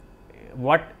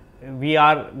what we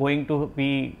are going to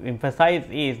be emphasize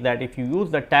is that if you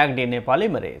use the Taq DNA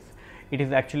polymerase, it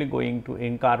is actually going to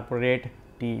incorporate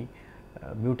the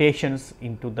mutations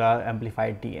into the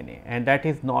amplified DNA, and that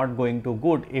is not going to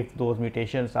good if those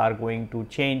mutations are going to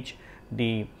change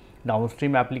the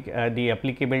downstream the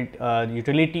applicable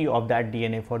utility of that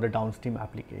DNA for the downstream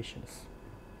applications.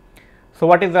 So,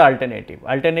 what is the alternative?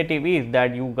 Alternative is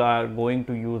that you are going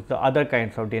to use the other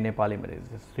kinds of DNA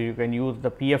polymerases. So, you can use the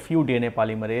PFU DNA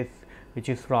polymerase, which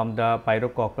is from the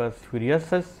Pyrococcus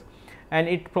furiosus, and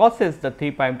it processes the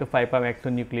 3' to 5'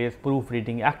 exonuclease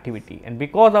proofreading activity, and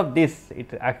because of this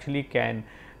it actually can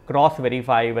cross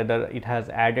verify whether it has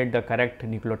added the correct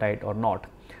nucleotide or not.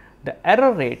 The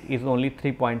error rate is only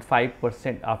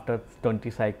 3.5% after 20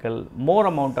 cycle. More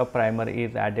amount of primer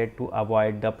is added to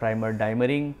avoid the primer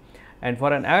dimering, and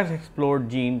for an unexplored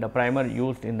gene the primer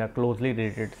used in the closely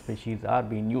related species are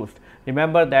being used.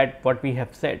 Remember that what we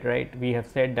have said, right? We have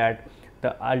said that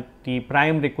the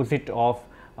prime requisite of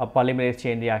a polymerase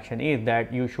chain reaction is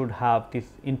that you should have this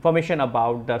information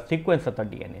about the sequence of the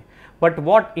DNA. But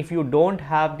what if you do not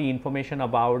have the information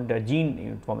about the gene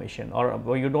information,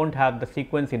 or you do not have the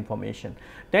sequence information?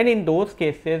 Then in those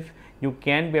cases you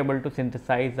can be able to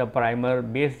synthesize the primer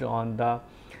based on the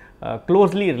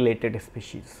closely related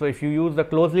species. So, if you use the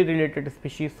closely related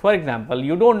species, for example,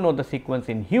 you do not know the sequence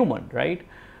in human, right,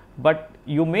 but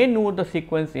you may know the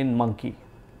sequence in monkey,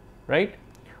 right,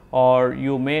 or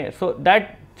you may, so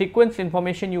that sequence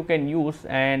information you can use,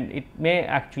 and it may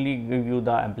actually give you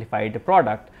the amplified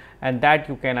product, and that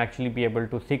you can actually be able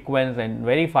to sequence and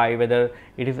verify whether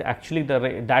it is actually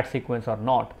that sequence or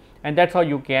not, and that is how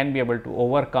you can be able to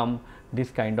overcome this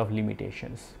kind of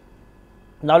limitations.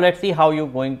 Now, let us see how you are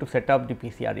going to set up the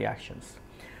PCR reactions.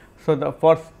 So,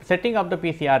 for setting up the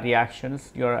PCR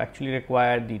reactions, you are actually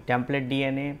required the template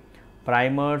DNA,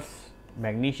 primers,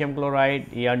 magnesium chloride,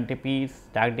 ANTPs,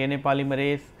 stacked DNA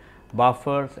polymerase,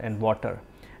 buffers and water.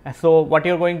 And so, what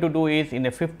you are going to do is, in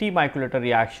a 50 microliter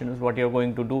reactions, what you are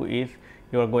going to do is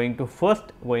you are going to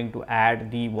first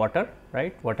add the water,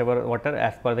 right, whatever water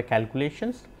as per the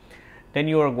calculations. Then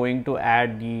you are going to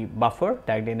add the buffer,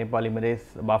 stacked DNA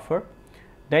polymerase buffer.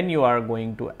 Then you are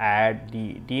going to add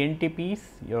the DNTPs,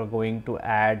 you are going to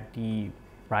add the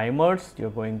primers, you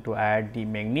are going to add the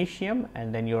magnesium,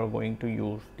 and then you are going to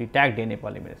use the stacked DNA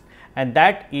polymerase, and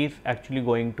that is actually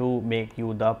going to make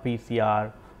you the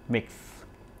PCR mix.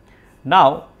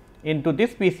 Now, into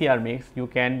this PCR mix you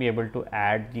can be able to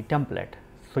add the template.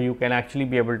 So, you can actually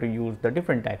be able to use the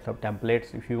different types of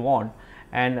templates if you want,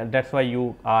 and that is why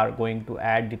you are going to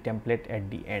add the template at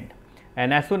the end.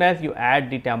 And as soon as you add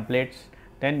the templates,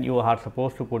 then you are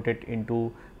supposed to put it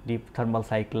into the thermal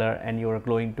cycler, and you are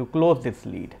going to close this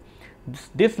lid.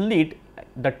 This lid,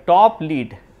 the top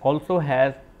lid also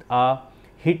has a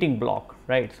heating block,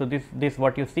 right. So, this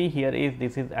what you see here is,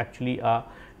 this is actually a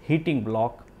heating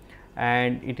block,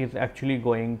 and it is actually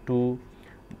going to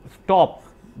stop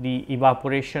the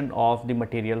evaporation of the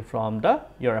material from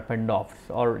your appendix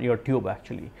or your tube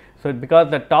actually. So, because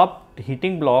the top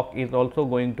heating block is also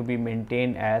going to be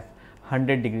maintained as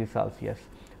 100 degrees Celsius.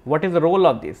 What is the role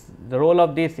of this? The role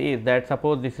of this is that,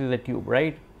 suppose this is a tube,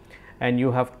 right, and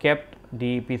you have kept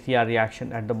the PCR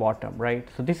reaction at the bottom, right.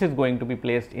 So, this is going to be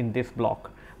placed in this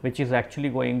block, which is actually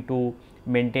going to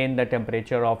maintain the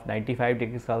temperature of 95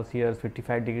 degrees Celsius,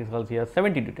 55 degrees Celsius,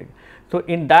 70 degrees. So,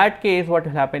 in that case what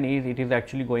will happen is, it is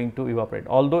actually going to evaporate,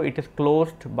 although it is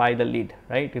closed by the lid,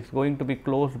 right, it is going to be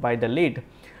closed by the lid,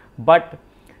 but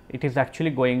it is actually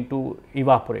going to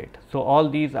evaporate. So, all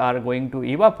these are going to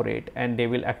evaporate, and they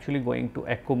will actually going to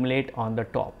accumulate on the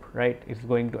top, right, it is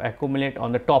going to accumulate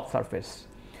on the top surface.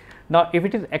 Now, if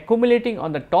it is accumulating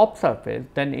on the top surface,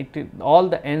 then all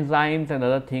the enzymes and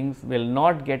other things will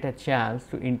not get a chance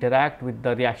to interact with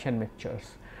the reaction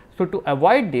mixtures. So, to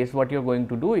avoid this, what you are going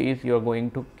to do is, you are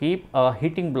going to keep a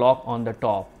heating block on the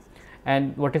top.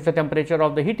 And what is the temperature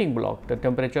of the heating block? The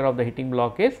temperature of the heating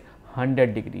block is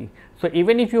 100 degree. So,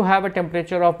 even if you have a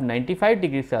temperature of 95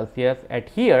 degrees Celsius, at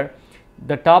here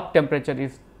the top temperature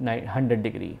is 100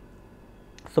 degree.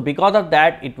 So, because of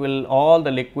that, it will, all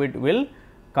the liquid will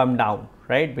come down,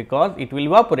 right, because it will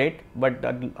evaporate, but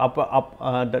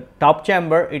the top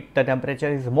chamber, the temperature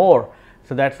is more.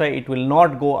 So, that is why it will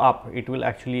not go up, it will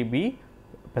actually be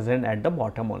present at the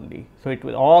bottom only. So, it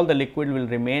will, all the liquid will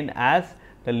remain as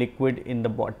the liquid in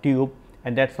the tube,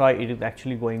 and that is why it is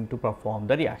actually going to perform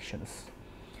the reactions.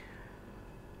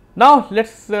 Now, let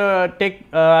us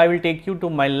I will take you to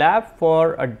my lab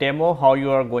for a demo how you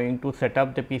are going to set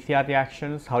up the PCR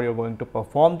reactions, how you are going to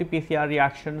perform the PCR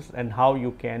reactions, and how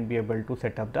you can be able to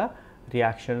set up the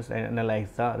reactions and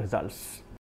analyze the results.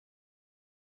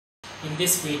 In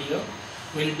this video,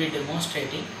 we will be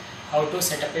demonstrating how to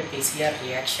set up a PCR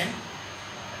reaction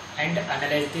and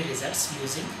analyze the results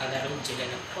using agarose gel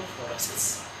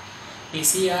electrophoresis.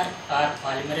 PCR or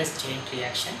polymerase chain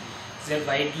reaction is a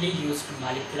widely used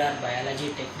molecular biology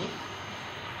technique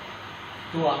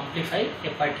to amplify a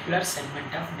particular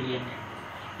segment of DNA.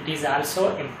 It is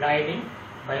also employed in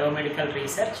biomedical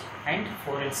research and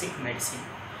forensic medicine.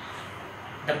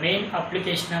 The main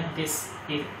application of this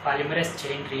polymerase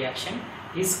chain reaction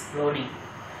is cloning.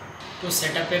 To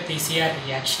set up a PCR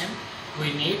reaction,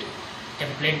 we need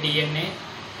template DNA,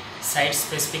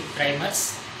 site-specific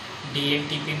primers,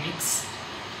 DNTP mix,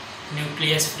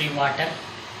 nucleus-free water,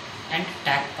 and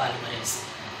Taq polymerase.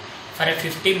 For a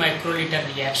 50 microliter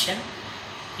reaction,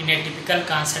 in a typical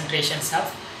concentrations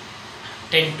of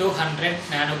 10 to 100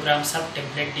 nanograms of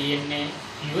template DNA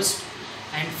used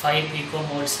and 5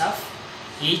 picomoles of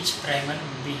each primer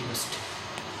will be used.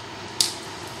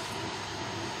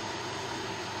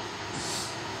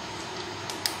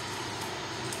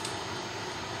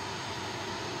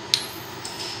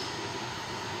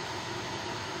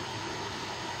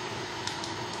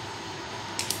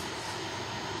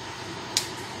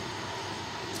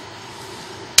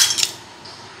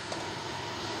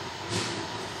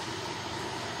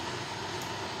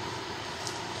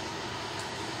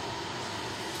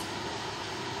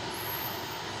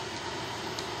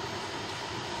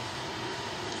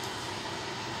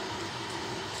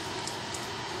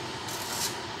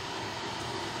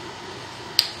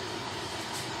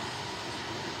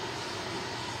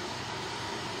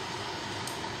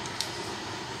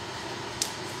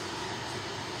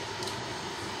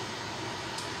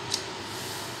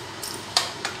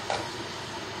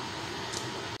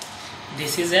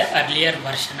 This is an earlier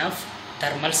version of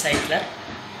thermal cycler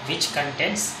which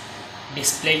contains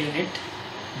display unit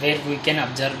where we can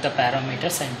observe the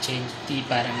parameters and change the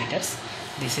parameters.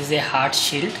 This is a hard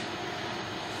shield.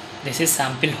 This is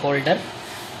sample holder,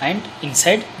 and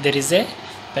inside there is a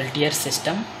Peltier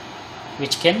system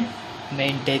which can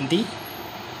maintain the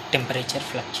temperature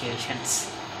fluctuations.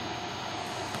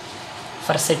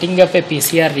 For setting up a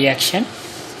PCR reaction,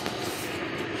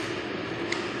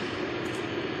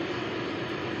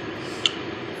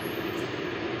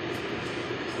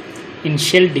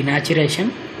 initial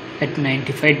denaturation at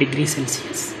 95 degrees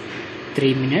Celsius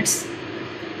 3 minutes,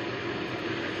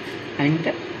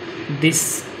 and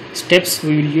these steps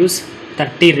we will use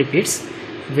 30 repeats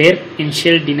where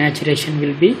initial denaturation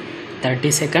will be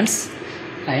 30 seconds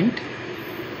and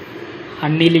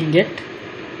annealing at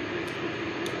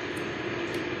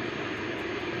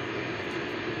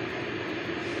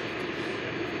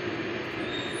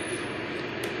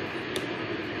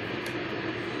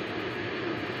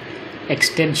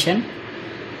extension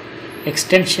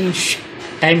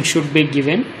time should be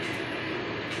given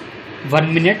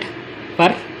 1 minute per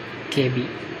kb.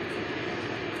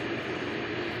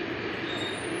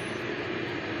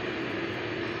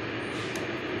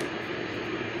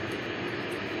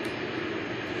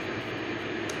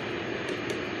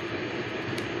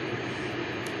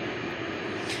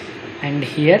 And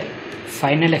here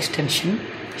final extension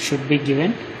should be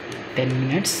given 10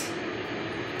 minutes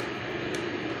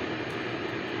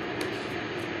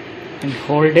and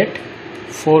hold it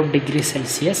 4 degrees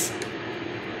Celsius .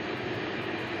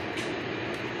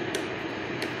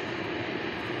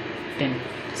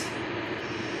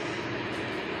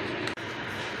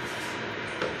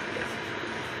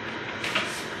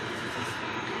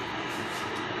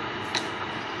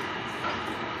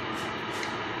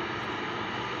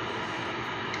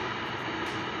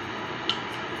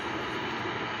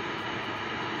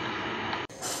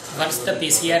 Once the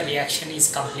PCR reaction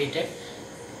is completed,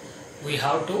 we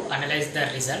have to analyze the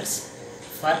results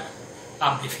for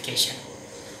amplification.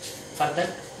 For that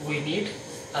we need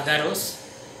agarose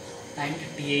and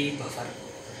TAE buffer.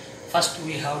 First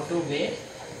we have to weigh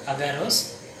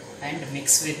agarose and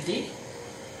mix with the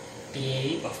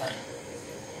TAE buffer.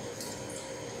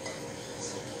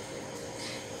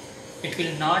 It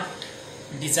will not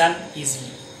dissolve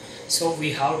easily, so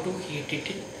we have to heat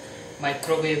it in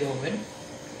microwave oven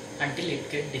until it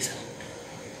gets dissolved.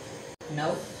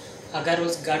 Now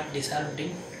agarose got dissolved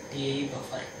in TAE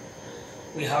buffer.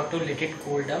 We have to let it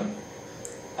cool down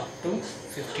up to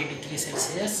 50 degrees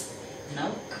Celsius.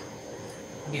 Now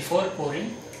before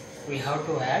pouring we have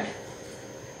to add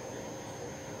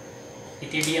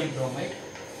ethidium bromide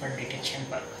for detection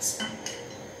purpose.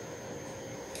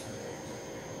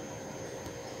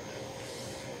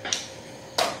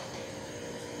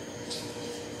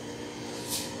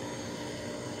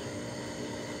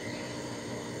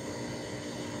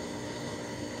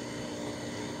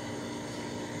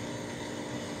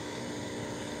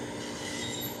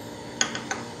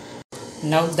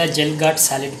 Now the gel got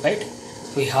solidified.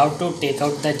 We have to take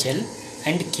out the gel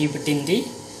and keep it in the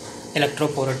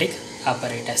electrophoretic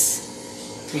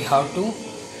apparatus. We have to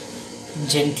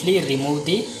gently remove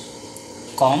the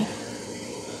comb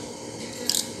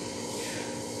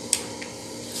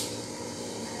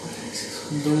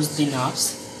loose the knobs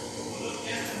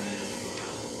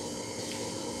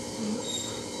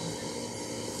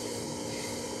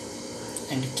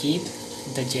and keep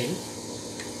the gel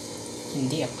in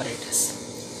the apparatus.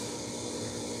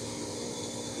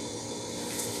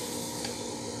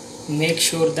 Make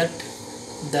sure that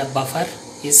the buffer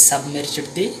is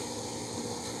submerged the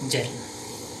gel.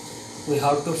 We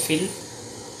have to fill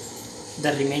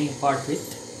the remaining part with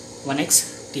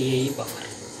 1x TAE buffer.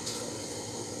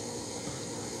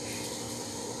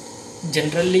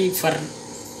 Generally, for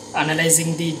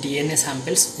analyzing the DNA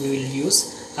samples, we will use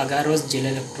agarose gel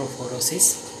electrophoresis.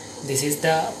 This is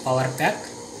the power pack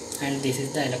and this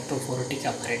is the electrophoretic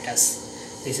apparatus.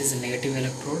 This is a negative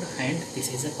electrode and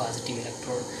this is a positive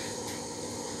electrode.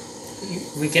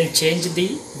 We can change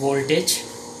the voltage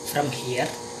from here.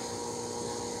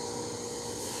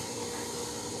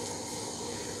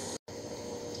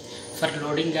 For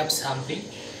loading up sample,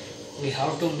 we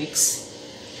have to mix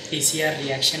PCR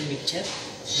reaction mixture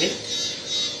with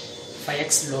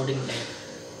 5x loading layer.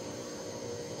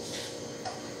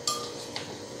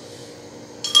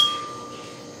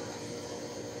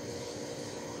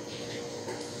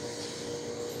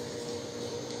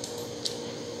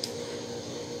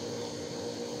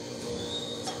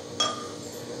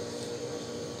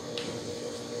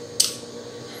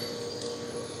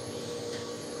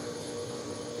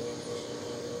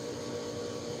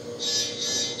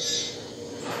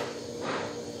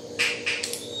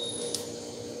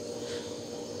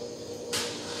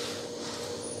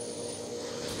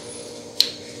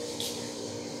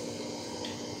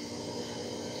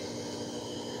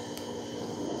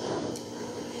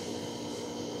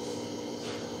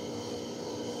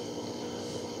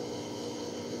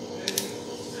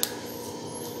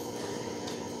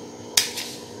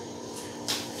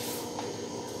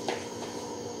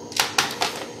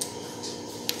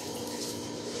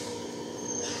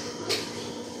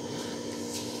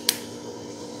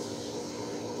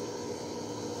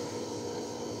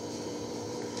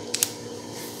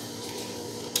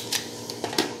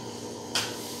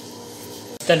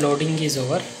 The loading is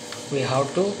over, we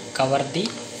have to cover the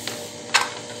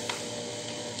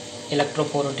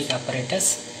electrophoretic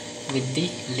apparatus with the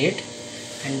lid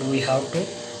and we have to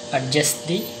adjust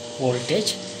the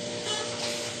voltage.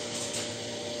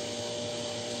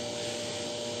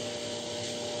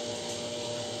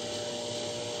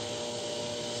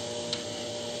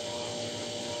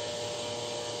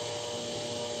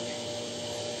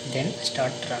 Then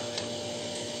start run.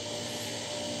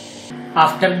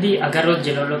 After the agarose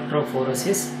gel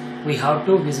electrophoresis, we have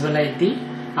to visualize the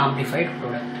amplified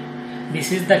product.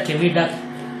 This is the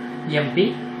chemi.mp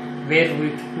where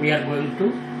we are going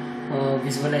to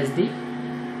visualize the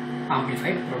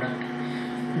amplified product.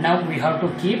 Now we have to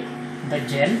keep the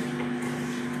gel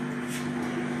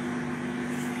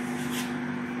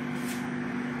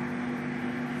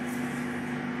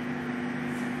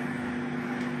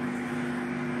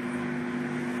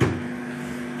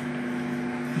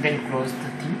then close the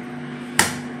thing.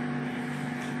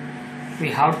 We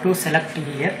have to select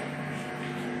here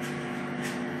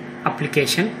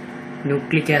application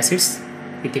nucleic acids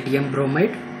with lithium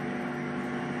bromide,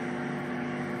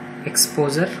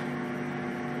 exposure,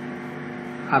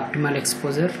 optimal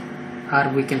exposure, or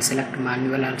we can select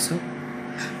manual also.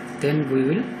 Then we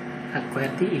will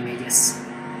acquire the images.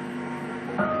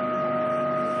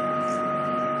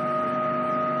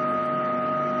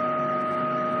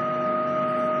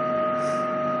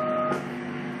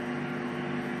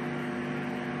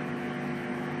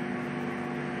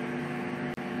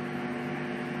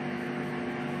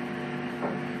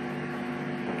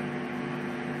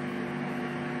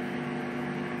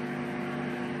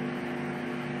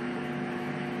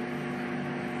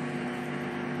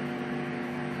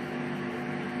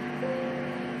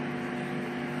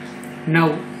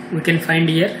 Now we can find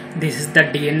here, this is the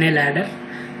DNA ladder,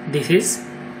 this is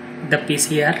the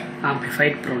PCR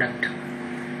amplified product.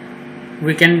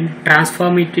 We can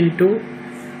transform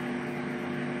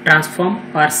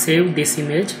or save this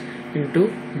image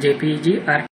into JPG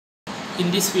or.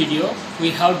 In this video we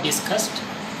have discussed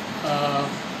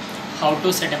how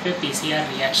to set up a PCR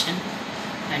reaction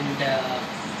and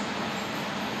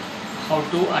how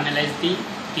to analyze the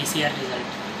PCR result.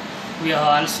 We have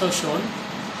also shown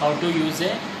how to use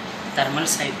a thermal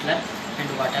cycler and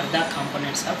what are the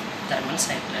components of thermal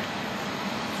cycler.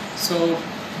 So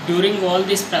during all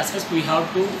this process we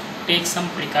have to take some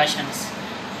precautions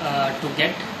to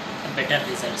get better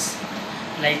results.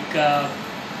 Like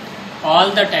all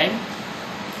the time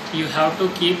you have to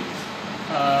keep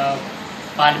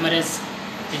polymerase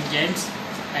enzymes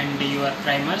and your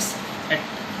primers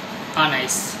on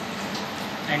ice.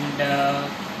 And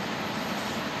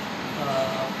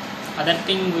other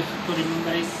thing we have to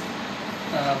remember is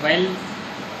while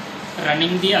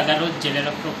running the agarose gel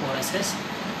electrophoresis,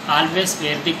 always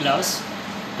wear the gloves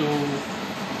to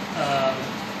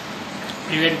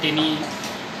prevent any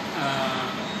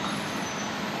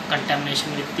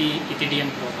contamination with the ethidium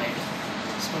bromide.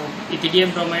 So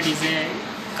ethidium bromide is a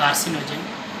carcinogen,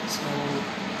 so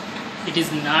it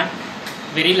is not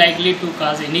very likely to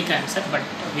cause any cancer, but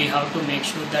we have to make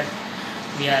sure that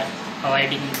we are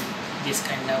avoiding this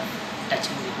kind of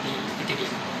touching with the ethidium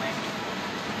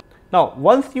bromide. Now,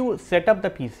 once you set up the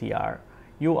PCR,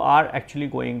 you are actually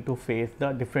going to face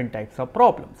the different types of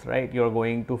problems, right? You are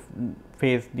going to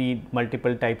face the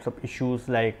multiple types of issues,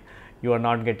 like you are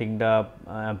not getting the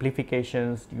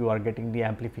amplifications, you are getting the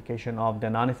amplification of the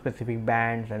non-specific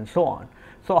bands and so on.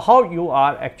 So, how you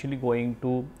are actually going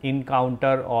to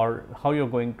encounter, or how you are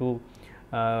going to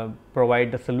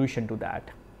provide the solution to that?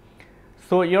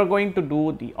 So, you are going to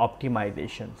do the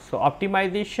optimization. So,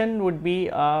 optimization would be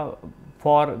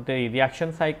for the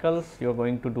reaction cycles. You are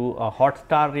going to do a hot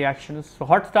star reactions. So,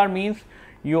 hot star means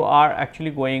you are actually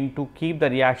going to keep the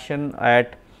reaction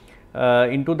at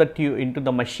into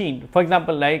the machine. For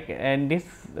example, like, and this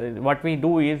what we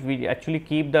do is we actually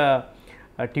keep the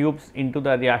tubes into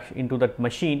the reaction into the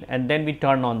machine, and then we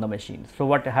turn on the machine. So,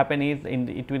 what happen is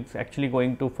it is actually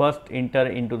going to first enter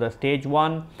into the stage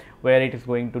 1, where it is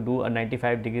going to do a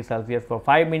 95 degrees Celsius for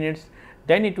 5 minutes,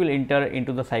 then it will enter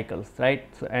into the cycles, right?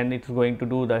 So, and it is going to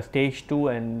do the stage 2,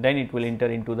 and then it will enter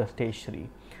into the stage 3.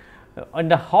 On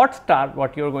the hot start,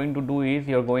 what you are going to do is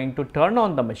you are going to turn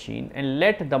on the machine and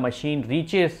let the machine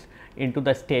reaches into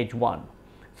the stage 1.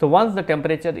 So, once the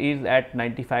temperature is at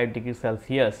 95 degrees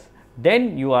Celsius,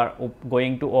 then you are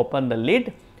going to open the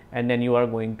lid, and then you are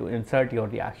going to insert your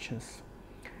reactions.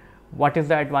 What is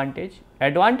the advantage?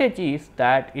 Advantage is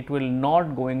that it will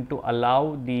not going to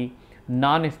allow the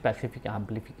non-specific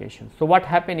amplification. So, what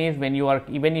happen is, when you are,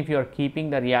 even if you are keeping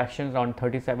the reactions on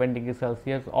 37 degrees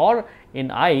Celsius or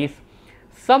in ice,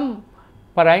 some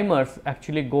primers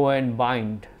actually go and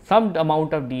bind. Some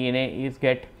amount of DNA is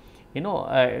get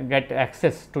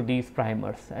access to these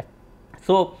primers.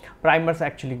 So, primers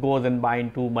actually goes and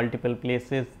bind to multiple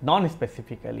places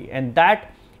non-specifically, and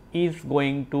that is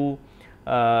going to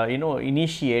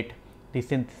initiate the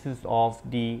synthesis of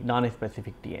the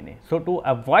non-specific DNA. So, to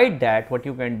avoid that, what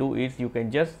you can do is you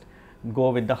can just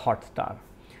go with the hot star.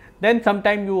 Then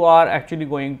sometime you are actually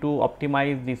going to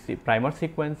optimize these primer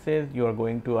sequences, you are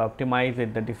going to optimize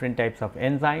with the different types of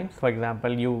enzymes. For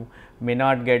example, you may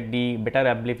not get the better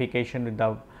amplification with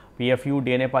the PFU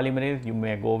DNA polymerase, you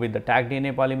may go with the tag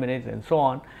DNA polymerase and so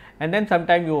on. And then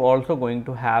sometime you are also going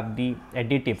to have the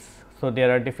additives. So,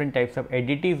 there are different types of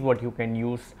additives what you can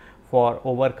use for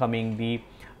overcoming the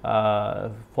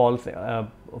false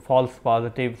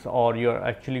positives, or you are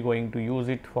actually going to use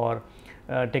it for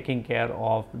taking care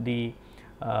of the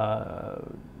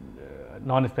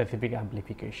non-specific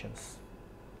amplifications.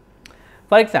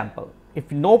 For example,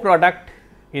 if no product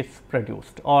is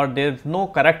produced, or there is no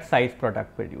correct size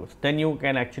product produced, then you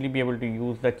can actually be able to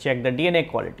use the check the DNA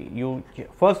quality. You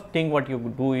first thing what you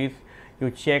do is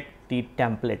you check the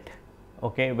template,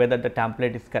 okay, whether the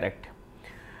template is correct.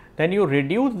 Then you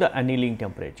reduce the annealing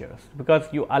temperatures, because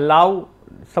you allow,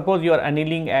 suppose you are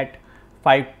annealing at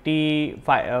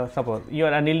suppose you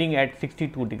are annealing at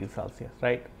 62 degrees Celsius,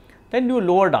 right? Then you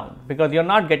lower down, because you are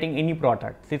not getting any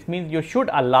product. This means you should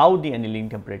allow the annealing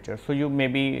temperature. So, you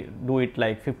maybe do it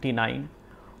like 59,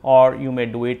 or you may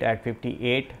do it at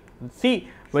 58. See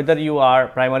whether your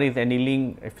primer is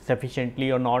annealing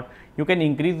sufficiently or not. You can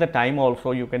increase the time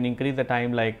also. You can increase the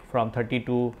time like from 30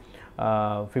 to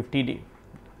 50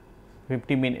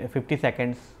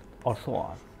 seconds or so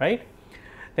on, right?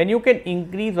 Then you can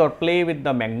increase or play with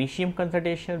the magnesium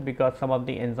concentration, because some of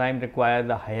the enzyme require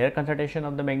the higher concentration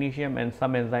of the magnesium, and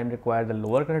some enzyme require the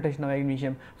lower concentration of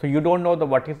magnesium. So, you do not know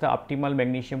what is the optimal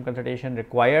magnesium concentration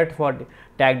required for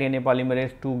tag DNA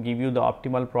polymerase to give you the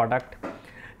optimal product.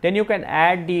 Then you can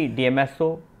add the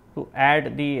DMSO to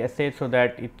add the assay, so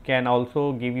that it can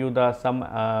also give you the some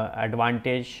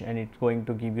advantage, and it is going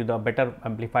to give you the better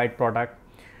amplified product.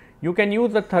 You can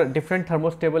use the different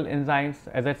thermostable enzymes,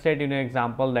 as I said in an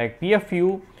example like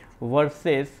PFU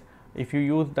versus if you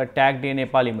use the tag DNA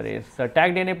polymerase. The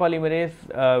tag DNA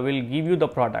polymerase will give you the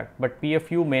product, but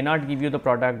PFU may not give you the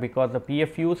product, because the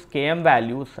PFU's Km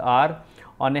values are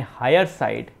on a higher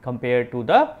side compared to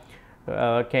the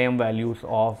Km values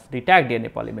of the tag DNA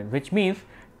polymerase, which means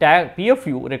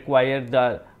PFU requires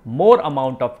the more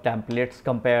amount of templates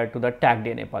compared to the tag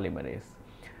DNA polymerase.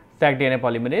 Tag DNA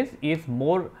polymerase is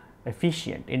more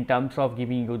efficient in terms of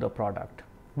giving you the product,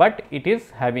 but it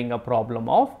is having a problem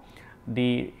of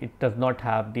it does not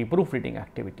have the proofreading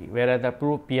activity, whereas the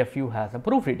PFU has a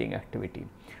proofreading activity.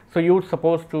 So, you are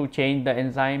supposed to change the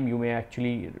enzyme, you may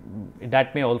actually,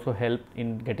 that may also help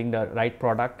in getting the right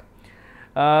product.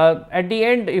 At the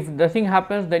end, if nothing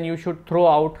happens, then you should throw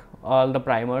out all the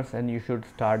primers and you should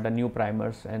start the new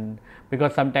primers, and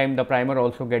because sometimes the primer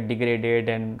also get degraded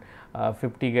and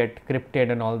 50 get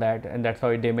crypted and all that, and that's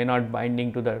why they may not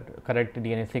binding to the correct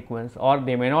DNA sequence, or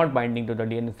they may not binding to the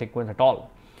DNA sequence at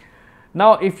all.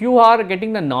 Now, if you are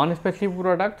getting the non-specific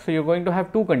product, so you are going to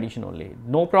have two conditions only,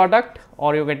 no product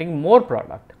or you are getting more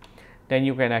product, then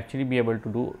you can actually be able to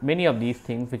do many of these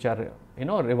things which are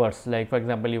reverse. Like for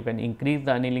example, you can increase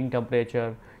the annealing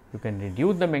temperature, you can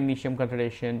reduce the magnesium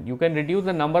concentration, you can reduce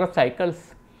the number of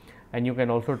cycles, and you can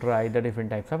also try the different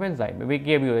types of enzyme. We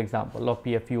gave you example of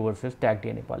PFU versus tag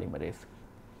DNA polymerase.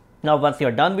 Now, once you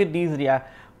are done with these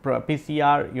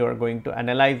PCR, you are going to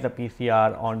analyze the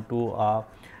PCR onto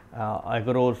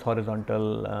agarose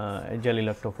horizontal gel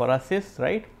electrophoresis,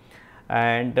 right?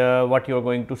 And what you are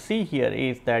going to see here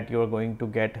is that you are going to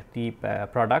get the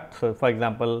product. So, for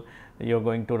example, you are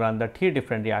going to run the 3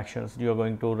 different reactions, you are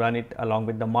going to run it along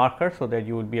with the marker, so that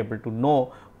you will be able to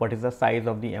know what is the size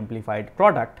of the amplified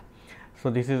product. So,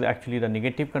 this is actually the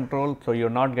negative control. So, you are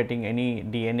not getting any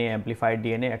DNA, amplified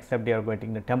DNA, except they are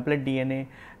getting the template DNA,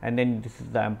 and then this is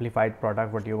the amplified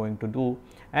product what you are going to do,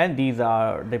 and these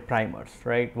are the primers,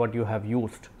 right, what you have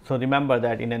used. So, remember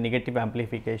that in a negative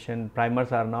amplification,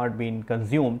 primers are not being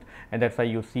consumed, and that is why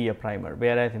you see a primer,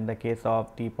 whereas in the case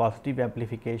of the positive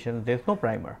amplification, there is no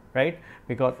primer, right,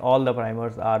 because all the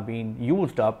primers are being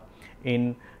used up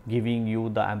in giving you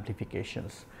the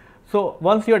amplifications. So,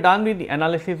 once you are done with the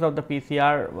analysis of the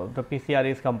PCR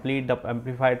is complete, the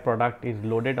amplified product is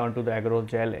loaded onto the agarose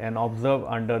gel and observed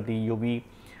under the UV.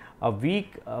 A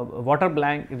weak water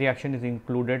blank reaction is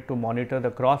included to monitor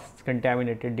the cross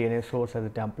contaminated DNA source as a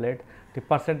template. The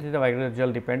percentage of agarose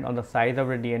gel depend on the size of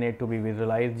the DNA to be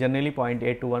visualized. Generally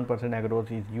 0.8 to 1%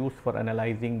 agarose is used for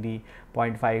analyzing the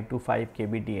 0.5 to 5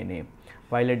 kb DNA,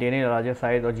 while a DNA larger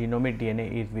size or genomic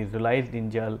DNA is visualized in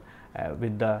gel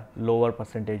with the lower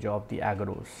percentage of the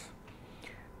agarose.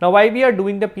 Now, why we are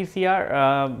doing the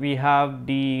PCR? We have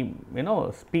the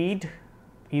speed,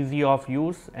 easy of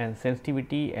use, and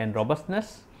sensitivity and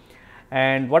robustness.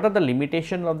 And what are the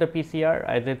limitations of the PCR?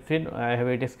 As I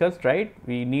have discussed, right,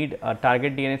 we need a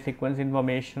target DNA sequence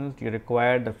information, you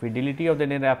require the fidelity of the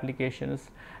DNA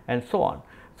applications, and so on.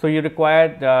 So, you require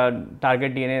the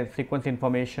target DNA sequence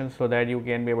information, so that you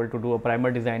can be able to do a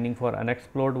primer designing for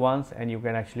unexplored ones, and you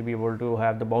can actually be able to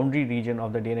have the boundary region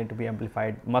of the DNA to be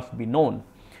amplified must be known.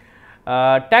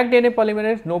 Tag DNA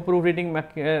polymerase, no proofreading,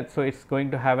 so it is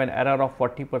going to have an error of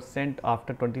 40%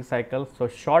 after 20 cycles. So,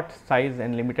 short size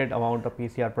and limited amount of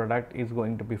PCR product is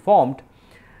going to be formed.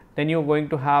 Then you are going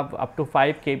to have up to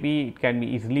 5 kb, it can be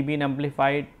easily been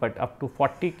amplified, but up to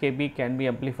 40 kb can be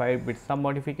amplified with some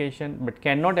modification, but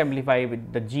cannot amplify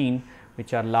with the gene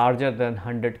which are larger than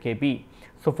 100 kb.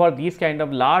 So, for these kind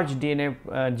of large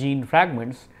DNA gene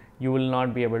fragments, you will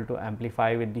not be able to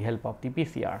amplify with the help of the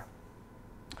PCR.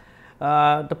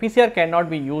 The PCR cannot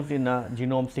be used in a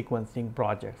genome sequencing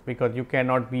projects, because you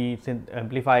cannot be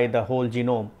amplify the whole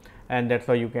genome, and that is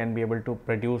why you can be able to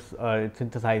produce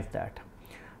synthesize that.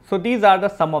 So, these are the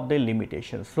some of the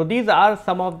limitations. So, these are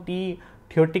some of the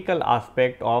theoretical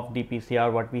aspect of the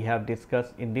PCR what we have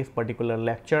discussed in this particular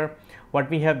lecture. What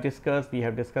we have discussed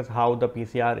how the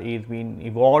PCR is being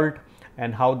evolved,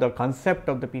 and how the concept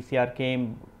of the PCR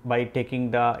came by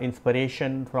taking the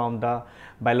inspiration from the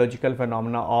biological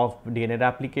phenomena of DNA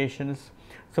replications.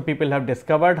 So, people have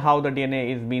discovered how the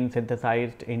DNA is being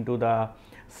synthesized into the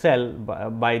cell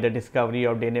by the discovery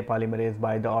of DNA polymerase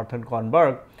by the Arthur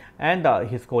Kornberg and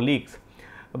his colleagues.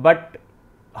 But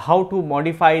how to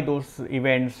modify those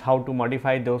events, how to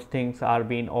modify those things are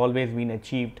always been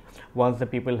achieved once the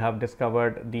people have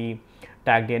discovered the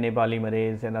tag DNA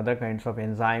polymerase and other kinds of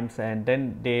enzymes, and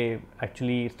then they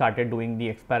actually started doing the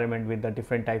experiment with the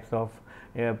different types of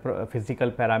physical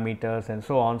parameters and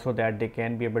so on, so that they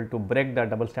can be able to break the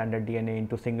double stranded DNA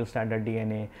into single stranded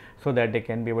DNA, so that they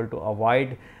can be able to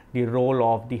avoid the role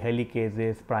of the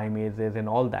helicases, primases and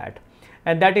all that.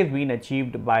 And that is being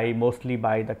achieved by mostly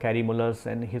by the Kary Mullis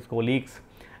and his colleagues,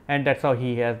 and that is how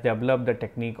he has developed the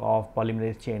technique of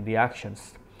polymerase chain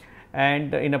reactions.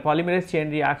 And in a polymerase chain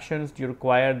reactions, you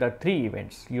require the 3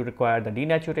 events. You require the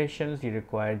denaturations, you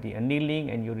require the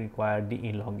annealing, and you require the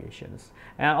elongations.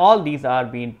 And all these are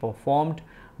being performed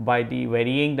by the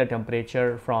varying the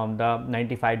temperature from the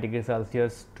 95 degrees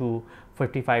Celsius to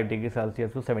 55 degrees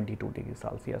Celsius to 72 degrees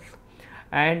Celsius.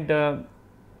 And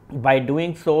By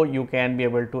doing so, you can be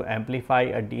able to amplify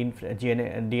a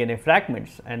DNA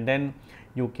fragments, and then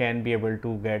you can be able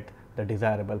to get the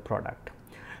desirable product.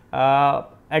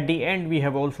 At the end, we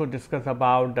have also discussed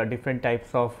about the different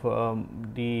types of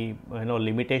the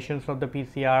limitations of the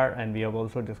PCR, and we have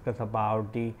also discussed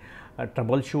about the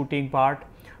troubleshooting part.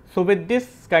 So, with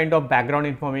this kind of background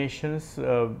informations,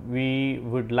 we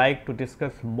would like to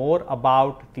discuss more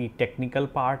about the technical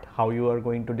part, how you are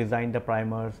going to design the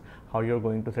primers, how you are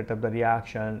going to set up the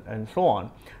reaction, and so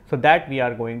on. So, that we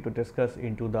are going to discuss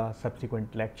into the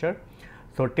subsequent lecture.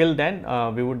 So, till then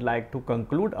we would like to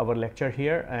conclude our lecture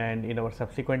here, and in our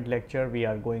subsequent lecture we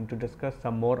are going to discuss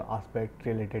some more aspects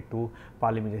related to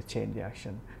polymerase chain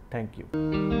reaction. Thank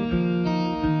you.